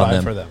gosh, 5 on 5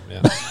 them. for them.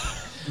 Yeah.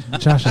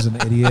 Josh is an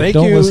idiot. Thank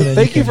Don't you. listen to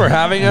Thank you anything. for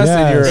having us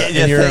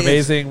in your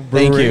amazing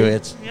brewery. Thank you.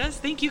 It's Yes,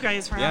 thank you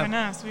guys for having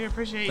us. We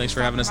appreciate thanks you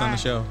for having us stopping on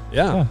the by. show.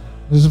 Yeah.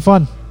 This is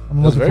fun. I'm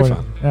It was looking very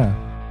forward. Yeah.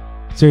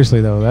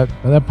 Seriously though,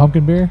 that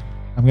pumpkin beer,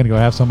 I'm gonna go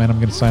have some, and I'm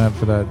gonna sign up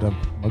for that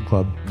mug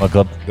club. Mug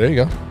Club. There you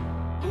go.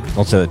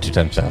 Don't say that 2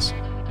 times fast.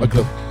 Mug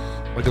club.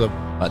 Mug club.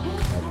 Mug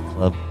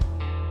Club.